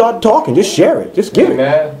wants you to start talking. Just share it. Just give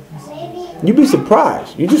it. You'd be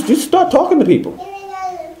surprised. You just start talking to people.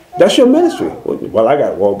 That's your ministry.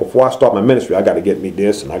 Well, before I start my ministry, I got to get me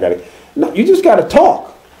this and I got to. No, you just got to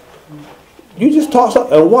talk. You just talk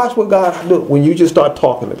and watch what God do when you just start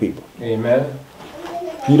talking to people. Amen.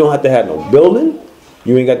 You don't have to have no building.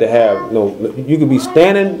 You ain't got to have no. You could be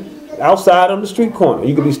standing outside on the street corner.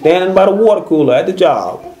 You could be standing by the water cooler at the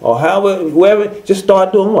job or wherever. Just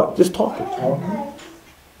start doing what? Just talking.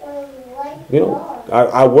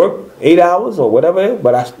 I work 8 hours or whatever.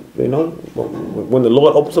 But when the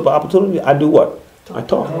Lord opens up an opportunity, I do what? I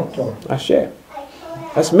talk. I share.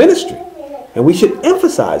 That's ministry. And we should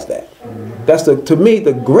emphasize that. That's to me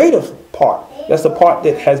the greater part. That's the part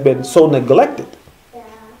that has been so neglected.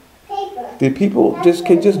 The people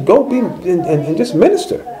can just go be and just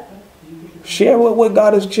minister. Share what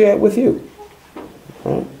God has shared with you.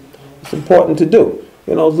 Right? It's important to do.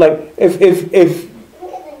 It's like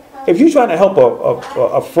if you're trying to help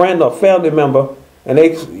a friend or family member, and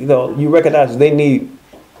they you recognize they need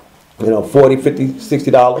 $40, $50,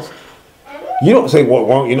 $60. You don't say,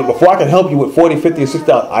 well, before I can help you with $40, $50, or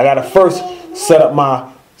 $60, I gotta first set up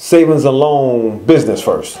my savings and loan business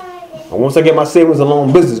first. And once I get my savings and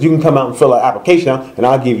loan business, you can come out and fill an application out, and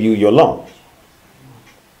I'll give you your loan.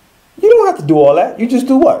 You don't have to do all that. You just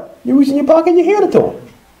do what? You reach in your pocket and you hand it to them.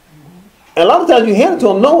 And a lot of times you hand it to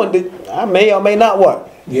them knowing that I may or may not what?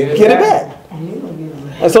 Get it back.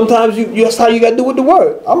 And sometimes that's how you got to do with the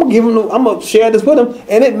word. I'm gonna share this with them,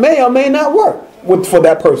 and it may or may not work for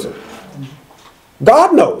that person.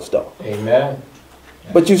 God knows, though. Amen.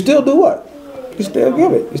 But you still do what? You still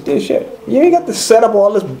give it. You still share. You ain't got to set up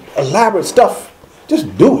all this elaborate stuff.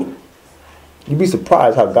 Just do it. You'd be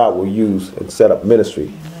surprised how God will use and set up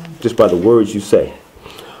ministry just by the words you say.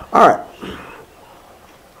 All right.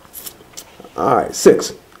 All right,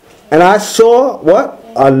 6. And I saw what?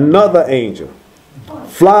 Another angel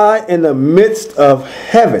fly in the midst of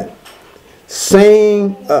heaven,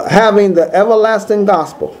 saying, having the everlasting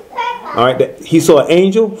gospel. All right, he saw an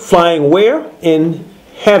angel flying where? In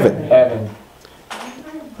heaven. Heaven.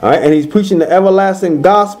 All right, and he's preaching the everlasting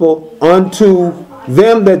gospel unto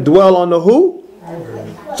them that dwell on the who?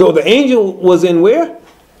 So the angel was in where?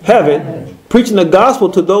 Heaven, preaching the gospel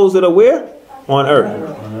to those that are where? On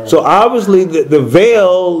earth. So obviously the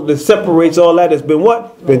veil that separates all that has been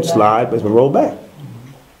what? Been it's been rolled back.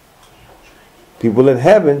 People in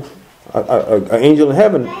heaven, an angel in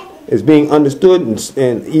heaven is being understood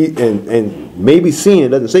and maybe seen. It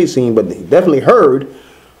doesn't say seen, but definitely heard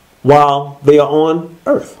while they are on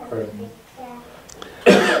earth.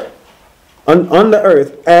 On the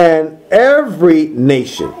earth, and every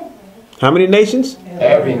nation. How many nations?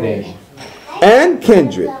 Every nation. And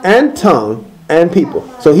kindred, and tongue, and people.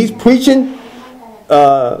 So he's preaching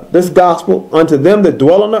this gospel unto them that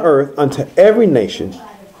dwell on the earth, unto every nation,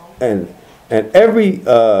 and every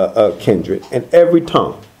kindred, and every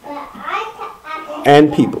tongue,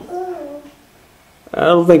 and people. I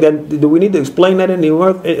don't think that, do we need to explain that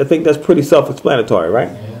anymore? I think that's pretty self-explanatory, right?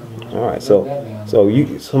 Yeah. All right, so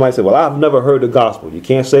somebody said, well, I've never heard the gospel. You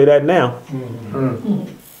can't say that now.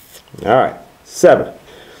 Mm-hmm. All right, 7.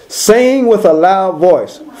 Saying with a loud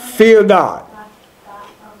voice, fear God.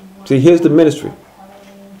 See, here's the ministry.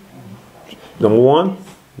 Number 1,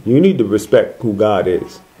 you need to respect who God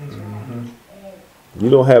is. You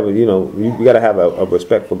don't have you got to have a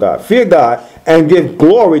respect for God. Fear God and give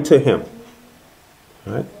glory to Him.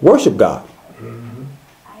 All right? Worship God.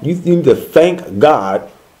 You need to thank God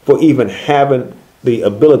for even having the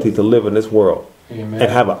ability to live in this world. Amen.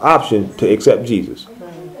 And have an option to accept Jesus.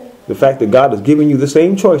 The fact that God is giving you the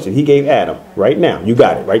same choice that He gave Adam right now. You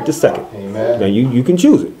got it right this second. Amen. Now you can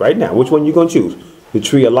choose it right now. Which one you going to choose? The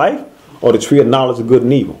tree of life or the tree of knowledge of good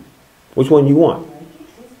and evil? Which one you want?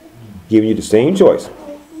 Giving you the same choice.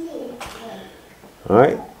 All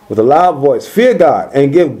right. With a loud voice, fear God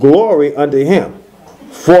and give glory unto Him.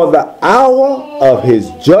 For the hour of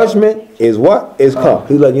His judgment is what? Is come.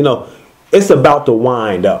 He's like, it's about to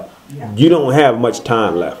wind up. You don't have much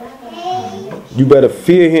time left. You better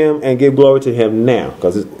fear Him and give glory to Him now,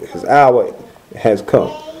 because His hour has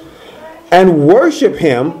come. And worship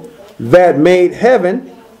Him that made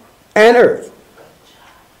heaven and earth.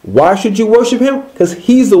 Why should you worship Him? Because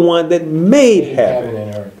He's the one that made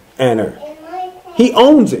heaven and earth. He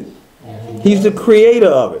owns it. He's the creator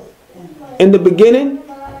of it. In the beginning,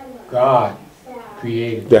 God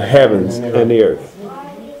created the heavens and the earth.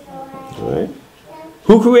 All right.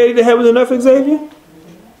 Who created the heavens and earth, Xavier?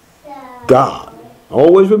 God.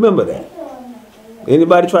 Always remember that.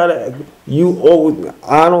 Anybody try to,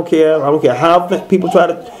 I don't care how people try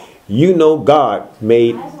to, God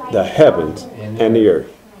made the heavens and the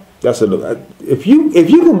earth. If you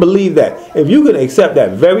can believe that, if you can accept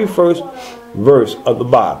that very first verse of the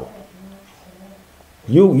Bible,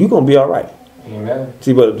 you're going to be all right. Amen.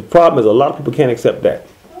 See, but the problem is a lot of people can't accept that.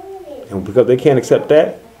 And because they can't accept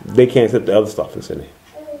that, they can't accept the other stuff that's in there.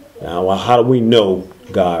 Now, well, how do we know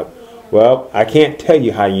God? Well, I can't tell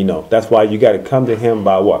you how you know. That's why you got to come to Him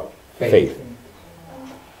by what? Faith.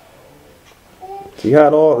 See how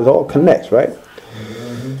it all connects, right?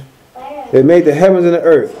 Mm-hmm. They made the heavens and the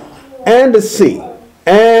earth and the sea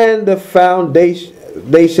and the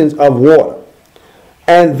foundations of water.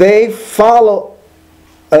 And they follow,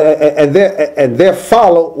 and there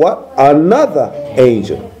followed what? Another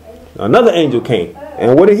angel. Another angel came.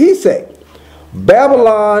 And what did he say?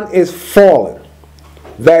 Babylon is fallen,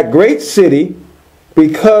 that great city,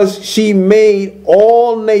 because she made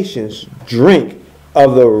all nations drink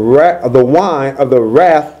of the wine of the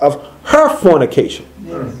wrath of her fornication.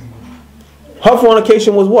 Her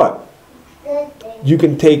fornication was what? You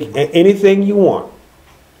can take anything you want,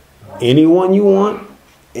 anyone you want.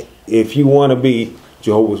 If you want to be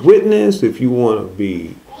Jehovah's Witness, if you want to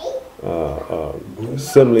be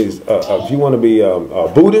assemblies, if you want to be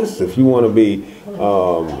Buddhist, if you want to be,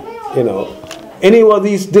 any of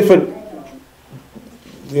these different,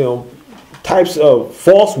 types of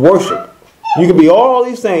false worship. You can be all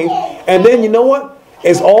these things, and then you know what?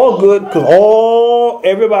 It's all good because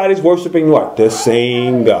everybody's worshiping what? The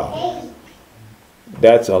same God.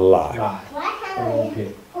 That's a lie.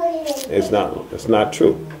 It's not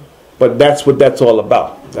true. But that's what that's all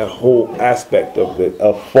about. That whole aspect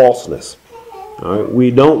of falseness. All right? We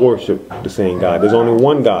don't worship the same God. There's only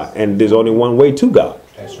one God, and there's only one way to God.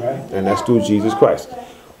 That's right. And that's through Jesus Christ.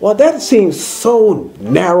 Well, that seems so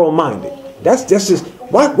narrow-minded. That's just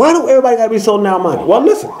why don't everybody got to be so narrow-minded? Well,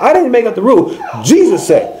 listen, I didn't make up the rule. Jesus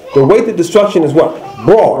said the way to destruction is what?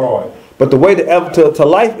 Broad. But the way to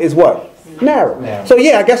life is what? Narrow. So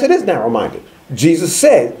yeah, I guess it is narrow-minded. Jesus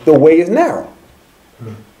said the way is narrow.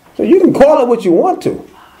 So you can call it what you want to.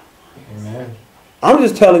 Amen. I'm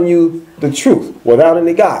just telling you the truth without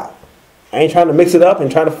any guile. I ain't trying to mix it up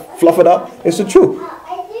and trying to fluff it up. It's the truth.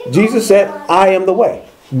 Jesus said, I am the way.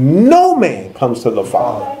 No man comes to the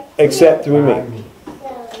Father except through me.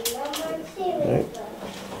 Right?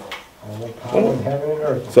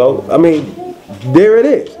 So, I mean, there it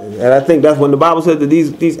is. And I think that's when the Bible said that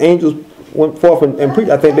these angels went forth and preached.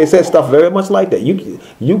 I think they said stuff very much like that.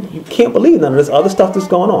 You can't believe none of this other stuff that's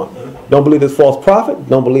going on. Don't believe this false prophet.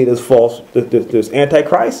 Don't believe this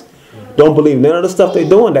antichrist. Don't believe none of the stuff they're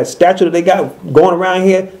doing. That statue that they got going around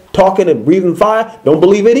here talking and breathing fire. Don't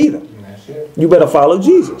believe it either. You better follow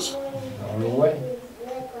Jesus.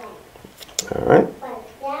 All right.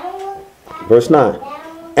 Verse 9.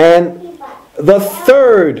 And the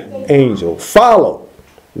third angel followed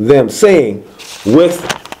them, saying with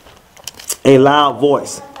a loud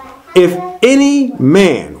voice, if any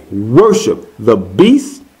man worship the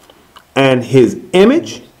beast and his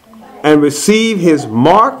image and receive his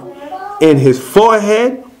mark in his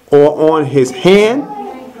forehead or on his hand,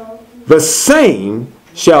 the same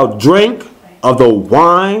shall drink of the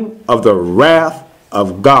wine of the wrath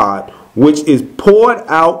of God, which is poured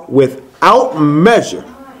out without measure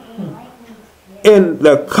in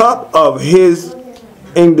the cup of his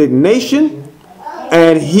indignation,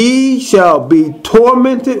 and he shall be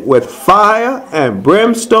tormented with fire and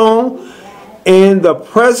brimstone in the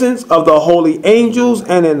presence of the holy angels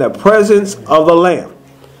and in the presence of the Lamb.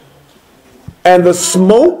 And the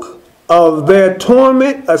smoke of their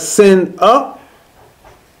torment ascend up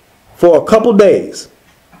for a couple days.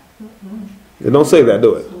 They don't say that,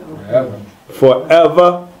 do it?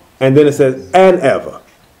 Forever. And then it says, and ever.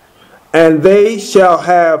 And they shall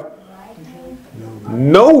have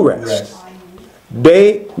no rest,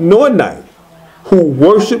 day nor night, who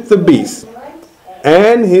worship the beast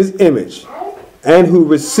and his image, and who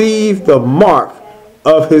receive the mark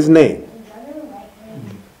of his name.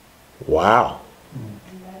 Wow.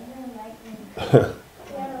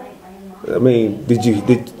 I mean,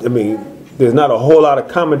 there's not a whole lot of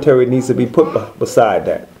commentary that needs to be put beside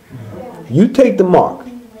that. You take the mark.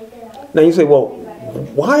 Now you say, well,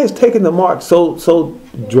 why is taking the mark so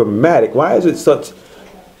dramatic? Why is it such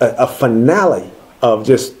a finale of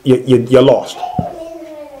just you're lost?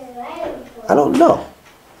 I don't know.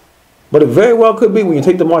 But it very well could be when you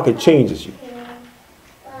take the mark, it changes you.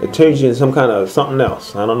 It changes you in some kind of something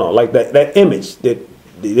else. I don't know. Like that image that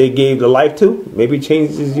they gave the life to, maybe it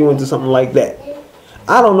changes you into something like that.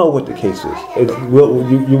 I don't know what the case is.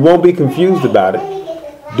 You won't be confused about it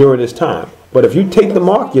during this time. But if you take the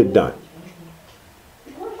mark, you're done.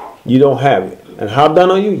 You don't have it. And how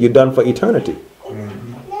done are you? You're done for eternity.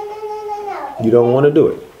 You don't want to do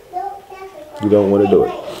it. You don't want to do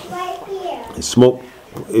it. And smoke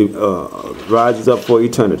rises up for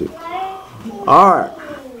eternity. All right.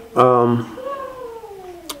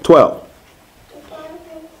 12.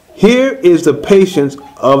 Here is the patience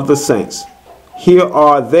of the saints. Here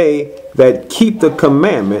are they that keep the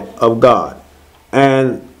commandment of God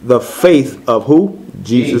and the faith of who?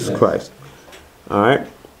 Jesus Christ. All right.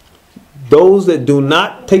 Those that do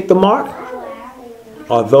not take the mark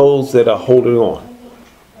are those that are holding on.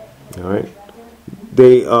 All right.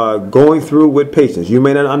 they are going through with patience. You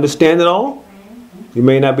may not understand it all. You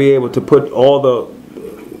may not be able to put all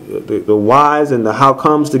the whys and the how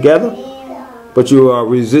comes together, but you are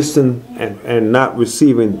resisting and not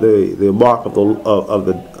receiving the mark of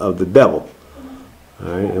the devil. All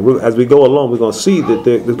right? And as we go along, we're going to see that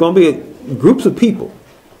there's going to be groups of people.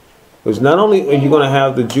 Because not only are you going to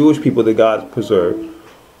have the Jewish people that God preserved,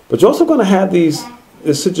 but you're also going to have this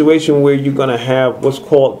situation where you're going to have what's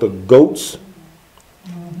called the goats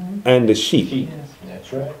and the sheep.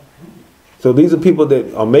 That's right. So these are people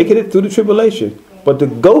that are making it through the tribulation, but the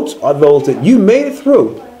goats are those that you made it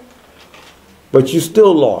through, but you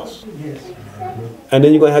still lost. And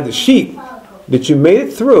then you're going to have the sheep that you made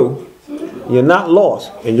it through, you're not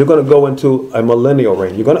lost, and you're going to go into a millennial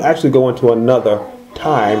reign. You're going to actually go into another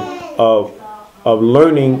time of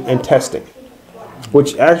learning and testing,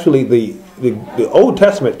 which actually the Old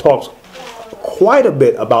Testament talks quite a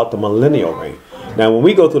bit about the millennial reign. Now, when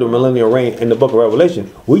we go through the millennial reign in the book of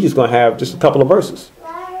Revelation, we're just going to have just a couple of verses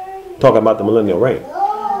talking about the millennial reign.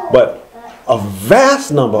 But a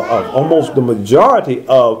vast number of, almost the majority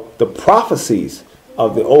of the prophecies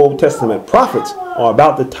of the Old Testament prophets are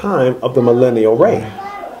about the time of the millennial reign.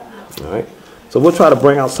 All right. So we'll try to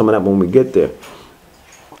bring out some of that when we get there.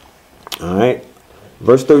 All right.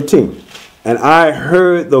 Verse 13. And I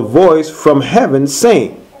heard the voice from heaven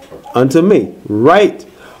saying unto me, Write,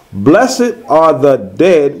 Blessed are the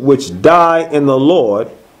dead which die in the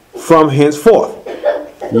Lord from henceforth.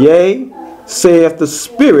 Yea, saith the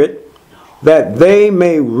Spirit, that they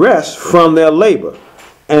may rest from their labor,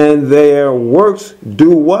 and their works do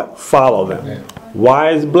what? Follow them. Why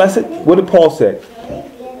is blessed? What did Paul say?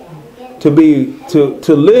 To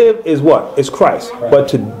live is what? Is Christ. But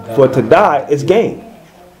to die is gain.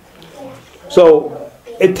 So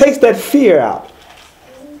it takes that fear out.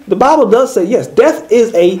 The Bible does say, yes, death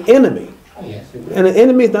is an enemy. And an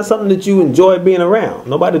enemy is not something that you enjoy being around.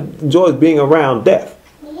 Nobody enjoys being around death.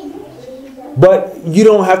 But you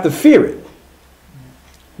don't have to fear it.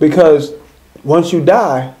 Because once you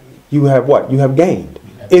die, you have what? You have gained.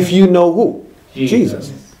 If you know who?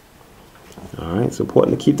 Jesus. All right, it's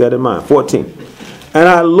important to keep that in mind. 14. And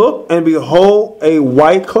I looked, and behold, a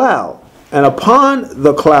white cloud. And upon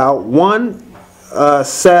the cloud one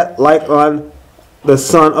sat like on the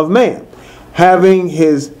Son of Man, having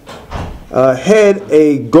his head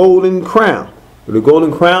a golden crown. The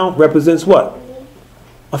golden crown represents what?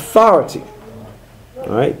 Authority. All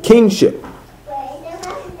right, kingship.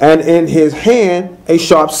 And in his hand a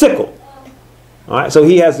sharp sickle. All right, so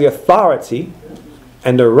he has the authority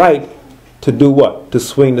and the right to do what? To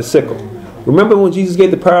swing the sickle. Remember when Jesus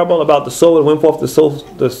gave the parable about the sower that went forth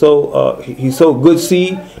he sowed good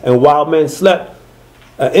seed, and while men slept,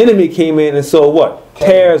 an enemy came in and sowed what?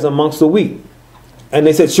 Tares amongst the wheat. And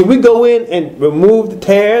they said, should we go in and remove the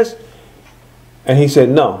tares? And he said,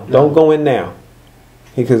 no, don't go in now.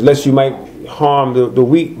 Because lest you might harm the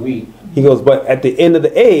wheat. He goes, but at the end of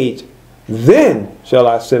the age, then shall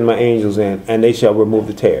I send my angels in, and they shall remove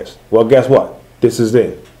the tares. Well, guess what? This is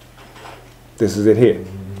it. This is it here.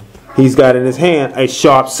 He's got in his hand a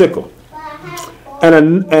sharp sickle. And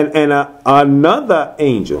another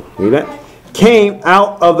angel, see that, came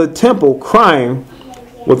out of the temple crying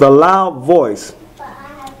with a loud voice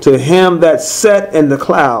to him that sat in the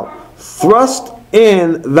cloud, Thrust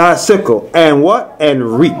in thy sickle, and what?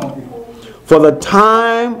 And reap. For the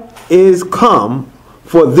time is come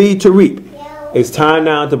for thee to reap. It's time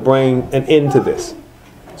now to bring an end to this.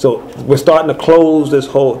 So we're starting to close this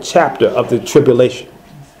whole chapter of the tribulation.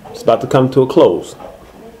 It's about to come to a close.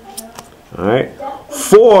 All right.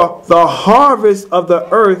 For the harvest of the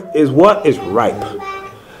earth is what? Is ripe.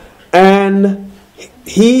 And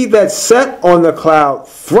he that sat on the cloud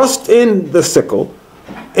thrust in the sickle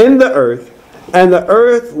in the earth, and the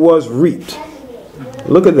earth was reaped.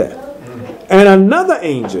 Look at that. And another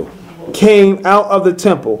angel came out of the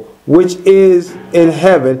temple, which is in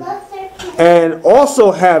heaven, and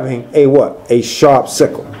also having a what? A sharp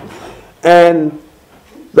sickle. And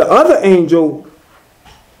the other angel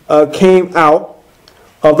came out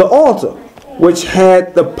of the altar, which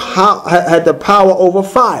had the power over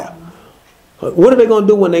fire. What are they going to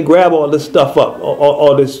do when they grab all this stuff up,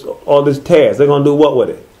 all this tares? They're going to do what with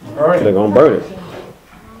it? They're going to burn it.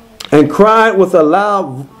 And cried with a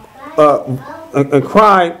loud,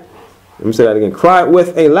 cried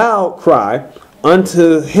with a loud cry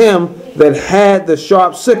unto him that had the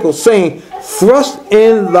sharp sickle, saying, Thrust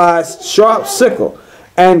in thy sharp sickle,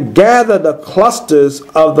 and gather the clusters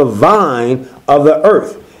of the vine of the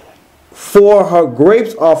earth, for her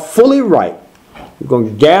grapes are fully ripe. We're going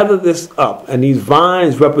to gather this up, and these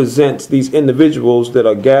vines represent these individuals that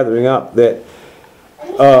are gathering up, that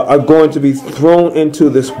are going to be thrown into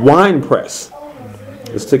this wine press.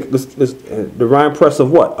 The wine press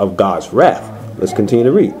of what? Of God's wrath. Let's continue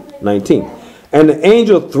to read. 19. And the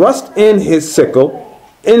angel thrust in his sickle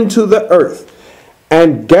into the earth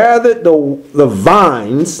and gathered the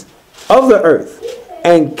vines of the earth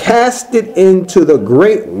and cast it into the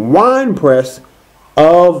great winepress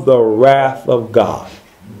of the wrath of God.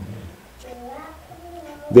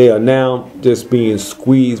 They are now just being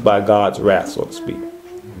squeezed by God's wrath, so to speak.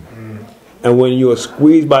 And when you are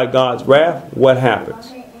squeezed by God's wrath, what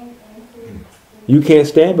happens? You can't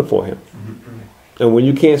stand before him. And when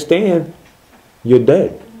you can't stand, you're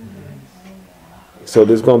dead. So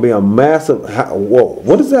there's going to be a massive... Whoa,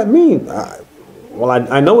 what does that mean?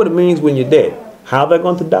 I know what it means when you're dead. How they're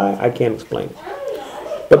going to die, I can't explain it.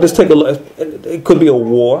 But let's take a look. It could be a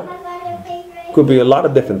war. It could be a lot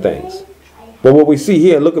of different things. But what we see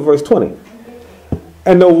here, look at verse 20.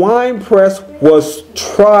 And the winepress was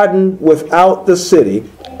trodden without the city,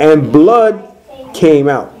 and blood came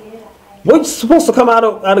out. What's supposed to come out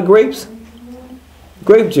of grapes?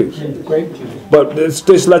 Grape juice. Grape juice. But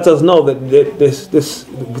this lets us know that this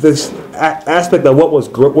aspect of what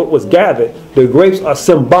was gathered, the grapes are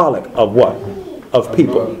symbolic of what? Of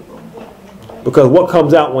people. Because what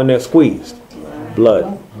comes out when they're squeezed?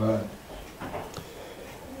 Blood.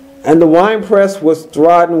 And the winepress was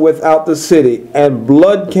trodden without the city, and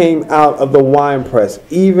blood came out of the winepress,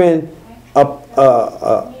 even up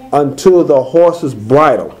unto the horse's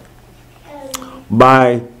bridle,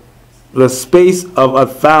 by the space of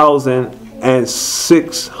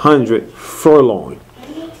 1,600 furlong.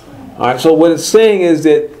 All right. So what it's saying is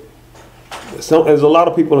that there's a lot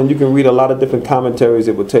of people, and you can read a lot of different commentaries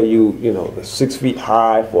that will tell you, 6 feet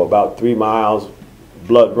high for about 3 miles,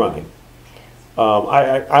 blood running.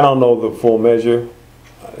 I don't know the full measure.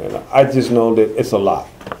 I just know that it's a lot.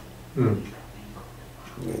 You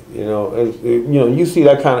see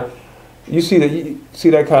that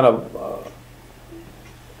kind of,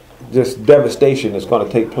 just devastation that's going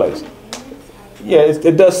to take place. Yeah,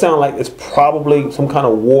 it does sound like it's probably some kind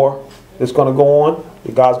of war that's going to go on,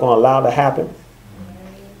 that God's going to allow to happen,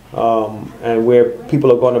 and where people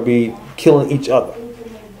are going to be killing each other.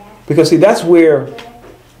 Because see, that's where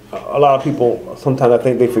a lot of people, sometimes I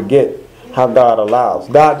think they forget how God allows.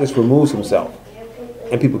 God just removes himself,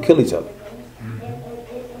 and people kill each other.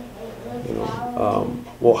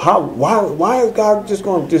 Why is God just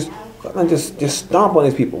going to just stomp on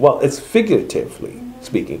these people? Well, it's figuratively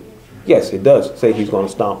speaking. Yes, it does say he's going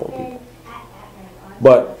to stomp on people.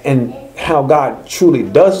 But in how God truly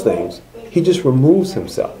does things, he just removes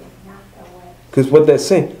himself. Because what they're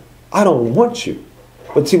saying, I don't want you.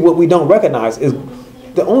 But see, what we don't recognize is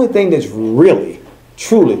the only thing that's really,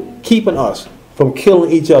 truly keeping us from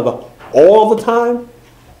killing each other all the time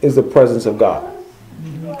is the presence of God.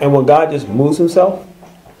 And when God just moves himself,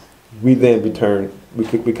 we then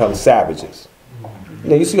become savages.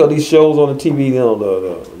 You see all these shows on the TV,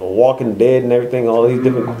 the Walking Dead and everything, all these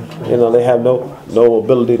different, they have no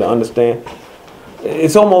ability to understand.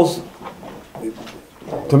 It's almost,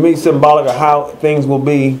 to me, symbolic of how things will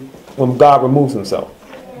be when God removes himself.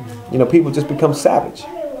 People just become savage.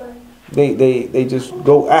 They just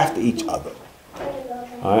go after each other.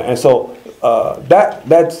 All right? And so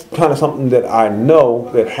that's kind of something that I know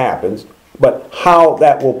that happens. But how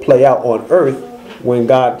that will play out on earth when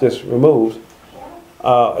God just removes,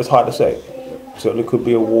 it's hard to say. Certainly could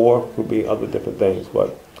be a war, could be other different things.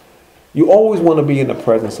 But you always want to be in the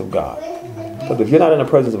presence of God. Because if you're not in the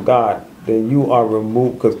presence of God, then you are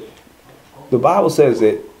removed. Because the Bible says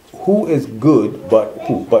that who is good but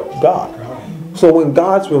who? But God. So when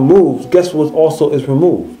God's removed, guess what also is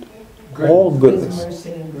removed? All goodness.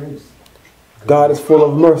 God is full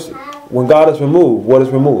of mercy. When God is removed, what is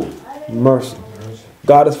removed? Mercy.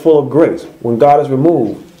 God is full of grace. When God is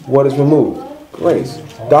removed, what is removed? Grace.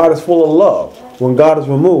 God is full of love. When God is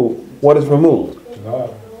removed, what is removed?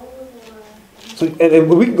 Love. So, and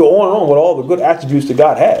we can go on and on with all the good attributes that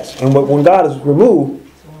God has. And when God is removed,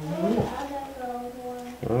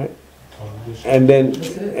 all right, and then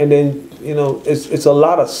it's a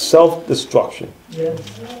lot of self-destruction,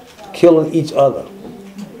 killing each other.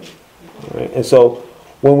 All right? And so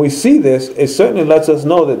when we see this, it certainly lets us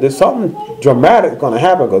know that there's something dramatic going to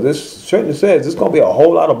happen, because this certainly says there's going to be a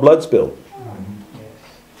whole lot of blood spilled.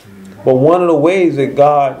 But one of the ways that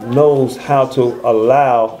God knows how to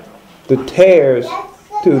allow the tares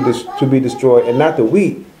to be destroyed and not the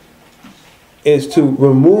wheat is to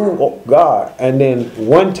remove God, and then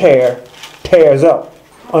one tear tears up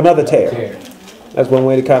another tear. That's one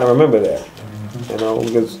way to kind of remember that.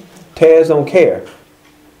 Because tares don't care.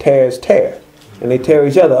 Tares tear. And they tear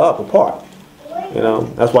each other up apart. You know,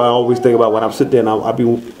 that's why I always think about when I'm sitting there and I'll be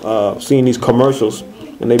seeing these commercials,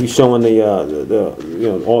 and they be showing the you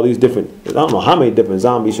know, all these different, I don't know how many different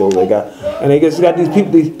zombie shows they got, and they just got these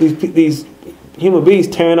people, these human beings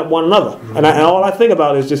tearing up one another, and all I think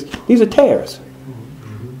about is just, these are tears.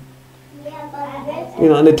 You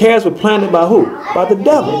know, and the tears were planted by who? By the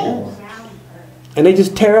devil. And they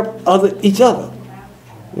just tear up each other.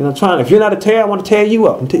 You know, if you're not a tear, I want to tear you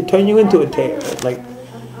up and turn you into a tear. Like,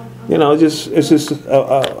 you know, it's just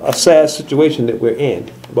a sad situation that we're in.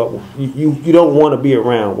 But you don't want to be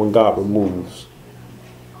around when God removes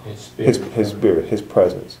His spirit, His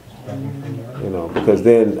presence. You know, because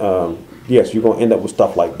then, yes, you're going to end up with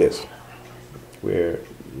stuff like this, where,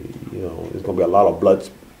 you know, there's going to be a lot of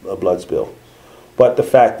blood spill. But the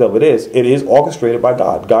fact of it is orchestrated by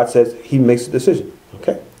God. God says He makes a decision.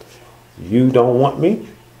 Okay, you don't want me.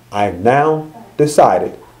 I've now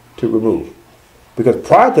decided to remove. Because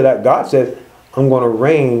prior to that, God said, I'm going to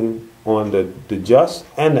rain on the just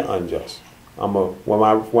and the unjust.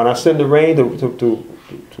 When I send the rain to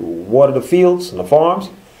water the fields and the farms,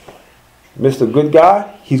 Mr. Good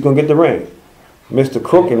Guy, he's going to get the rain. Mr.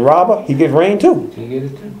 Crook and Robber, he gets rain too. He get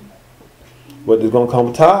it too. But there's going to come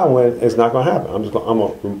a time when it's not going to happen.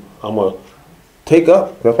 I'm going to take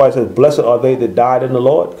up. That's why it says, blessed are they that died in the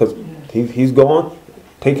Lord, because he's gone.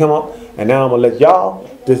 Take him up. And now I'm going to let y'all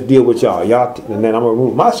just deal with y'all. And then I'm going to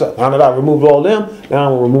remove myself. Now that I removed all them,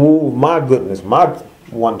 now I'm going to remove my goodness, my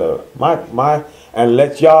wonder, and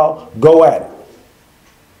let y'all go at it.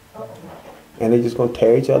 And they're just going to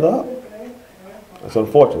tear each other up. It's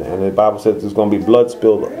unfortunate. And the Bible says there's going to be blood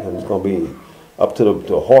spilled, and it's going to be up to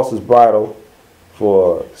the horse's bridle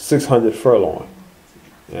for 600 furlong.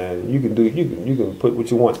 And you can put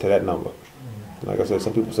what you want to that number. Like I said,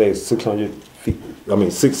 some people say it's 600 feet. I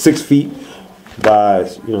mean, 6 feet by,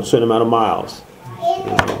 you know, a certain amount of miles.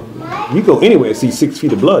 You go anywhere and see 6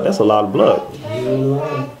 feet of blood. That's a lot of blood. You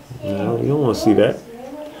know, you don't want to see that.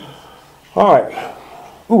 All right.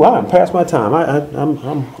 Ooh, I'm past my time.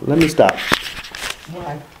 Let me stop.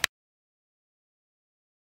 Why?